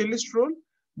specialist role,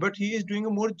 but he is doing a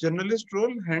more generalist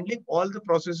role, handling all the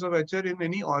processes of HR in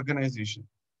any organization.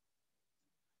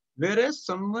 Whereas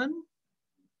someone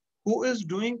who is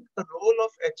doing a role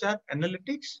of HR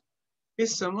analytics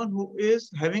is someone who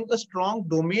is having a strong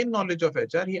domain knowledge of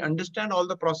HR. He understands all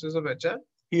the process of HR,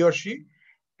 he or she,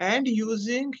 and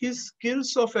using his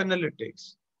skills of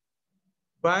analytics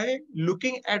by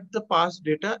looking at the past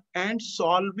data and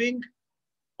solving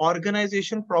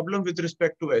organization problem with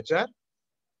respect to HR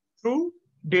through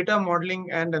data modeling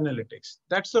and analytics.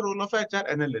 That's the role of HR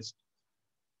analyst.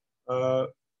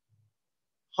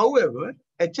 However,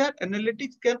 HR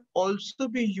analytics can also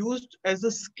be used as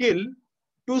a skill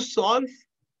to solve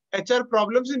HR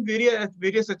problems in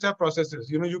various HR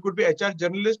processes. You could be HR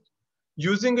journalist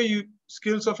using the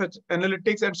skills of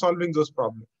analytics and solving those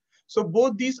problems. So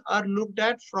both these are looked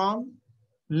at from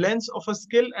lens of a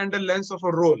skill and a lens of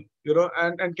a role,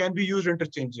 and can be used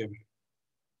interchangeably.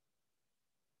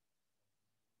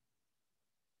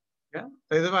 Yeah,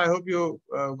 I hope you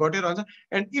got your answer.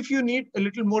 And if you need a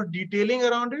little more detailing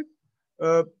around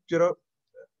it,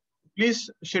 please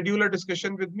schedule a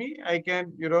discussion with me. I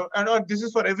can, and this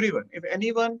is for everyone. If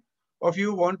anyone of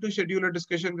you want to schedule a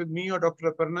discussion with me or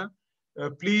Dr. Aparna,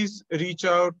 please reach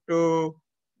out to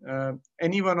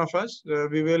any one of us.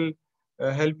 We will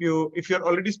help you. If you're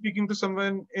already speaking to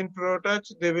someone in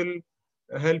ProTouch, they will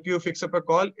help you fix up a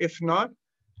call. If not,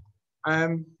 I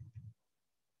am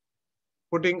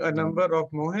putting a number of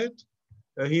Mohit.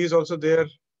 He is also there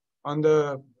on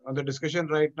the discussion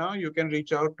right now. You can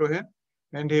reach out to him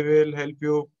and he will help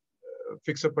you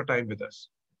fix up a time with us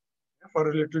for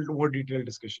a little more detailed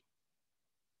discussion.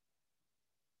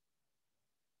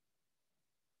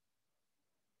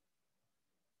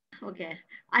 Okay,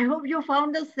 I hope you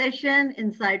found the session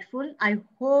insightful. I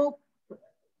hope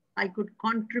I could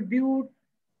contribute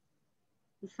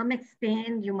to some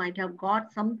extent. You might have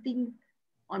got something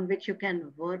on which you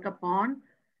can work upon,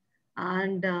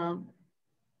 and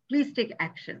please take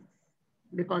actions,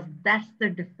 because that's the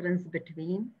difference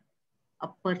between a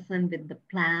person with the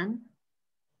plan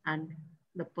and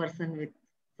the person with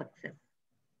success.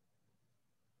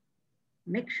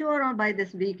 Make sure by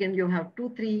this weekend you have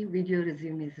 2-3 video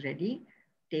resumes ready.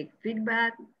 Take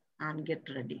feedback and get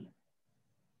ready.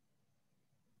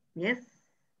 Yes?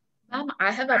 Ma'am,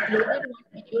 I have uploaded one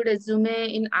video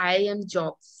resume in IIM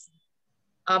Jobs.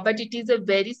 But it is a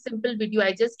very simple video.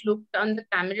 I just looked on the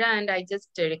camera and I just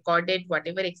recorded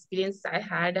whatever experience I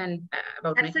had and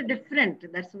about that's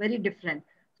very different.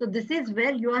 So this is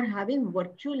where you are having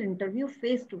virtual interview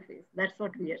face to face. That's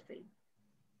what we are saying,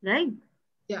 right?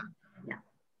 Yeah. Yeah.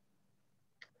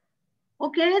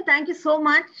 Okay, thank you so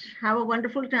much. Have a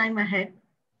wonderful time ahead.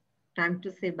 Time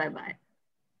to say bye-bye.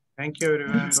 Thank you,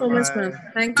 everyone. Thank you so much, ma'am.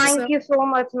 Thank you so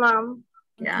much, ma'am.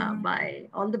 Yeah, bye.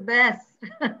 All the best.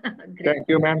 Thank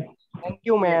you, ma'am. Thank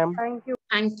you, ma'am. Thank you.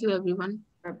 Thank you, everyone.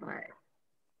 Bye-bye.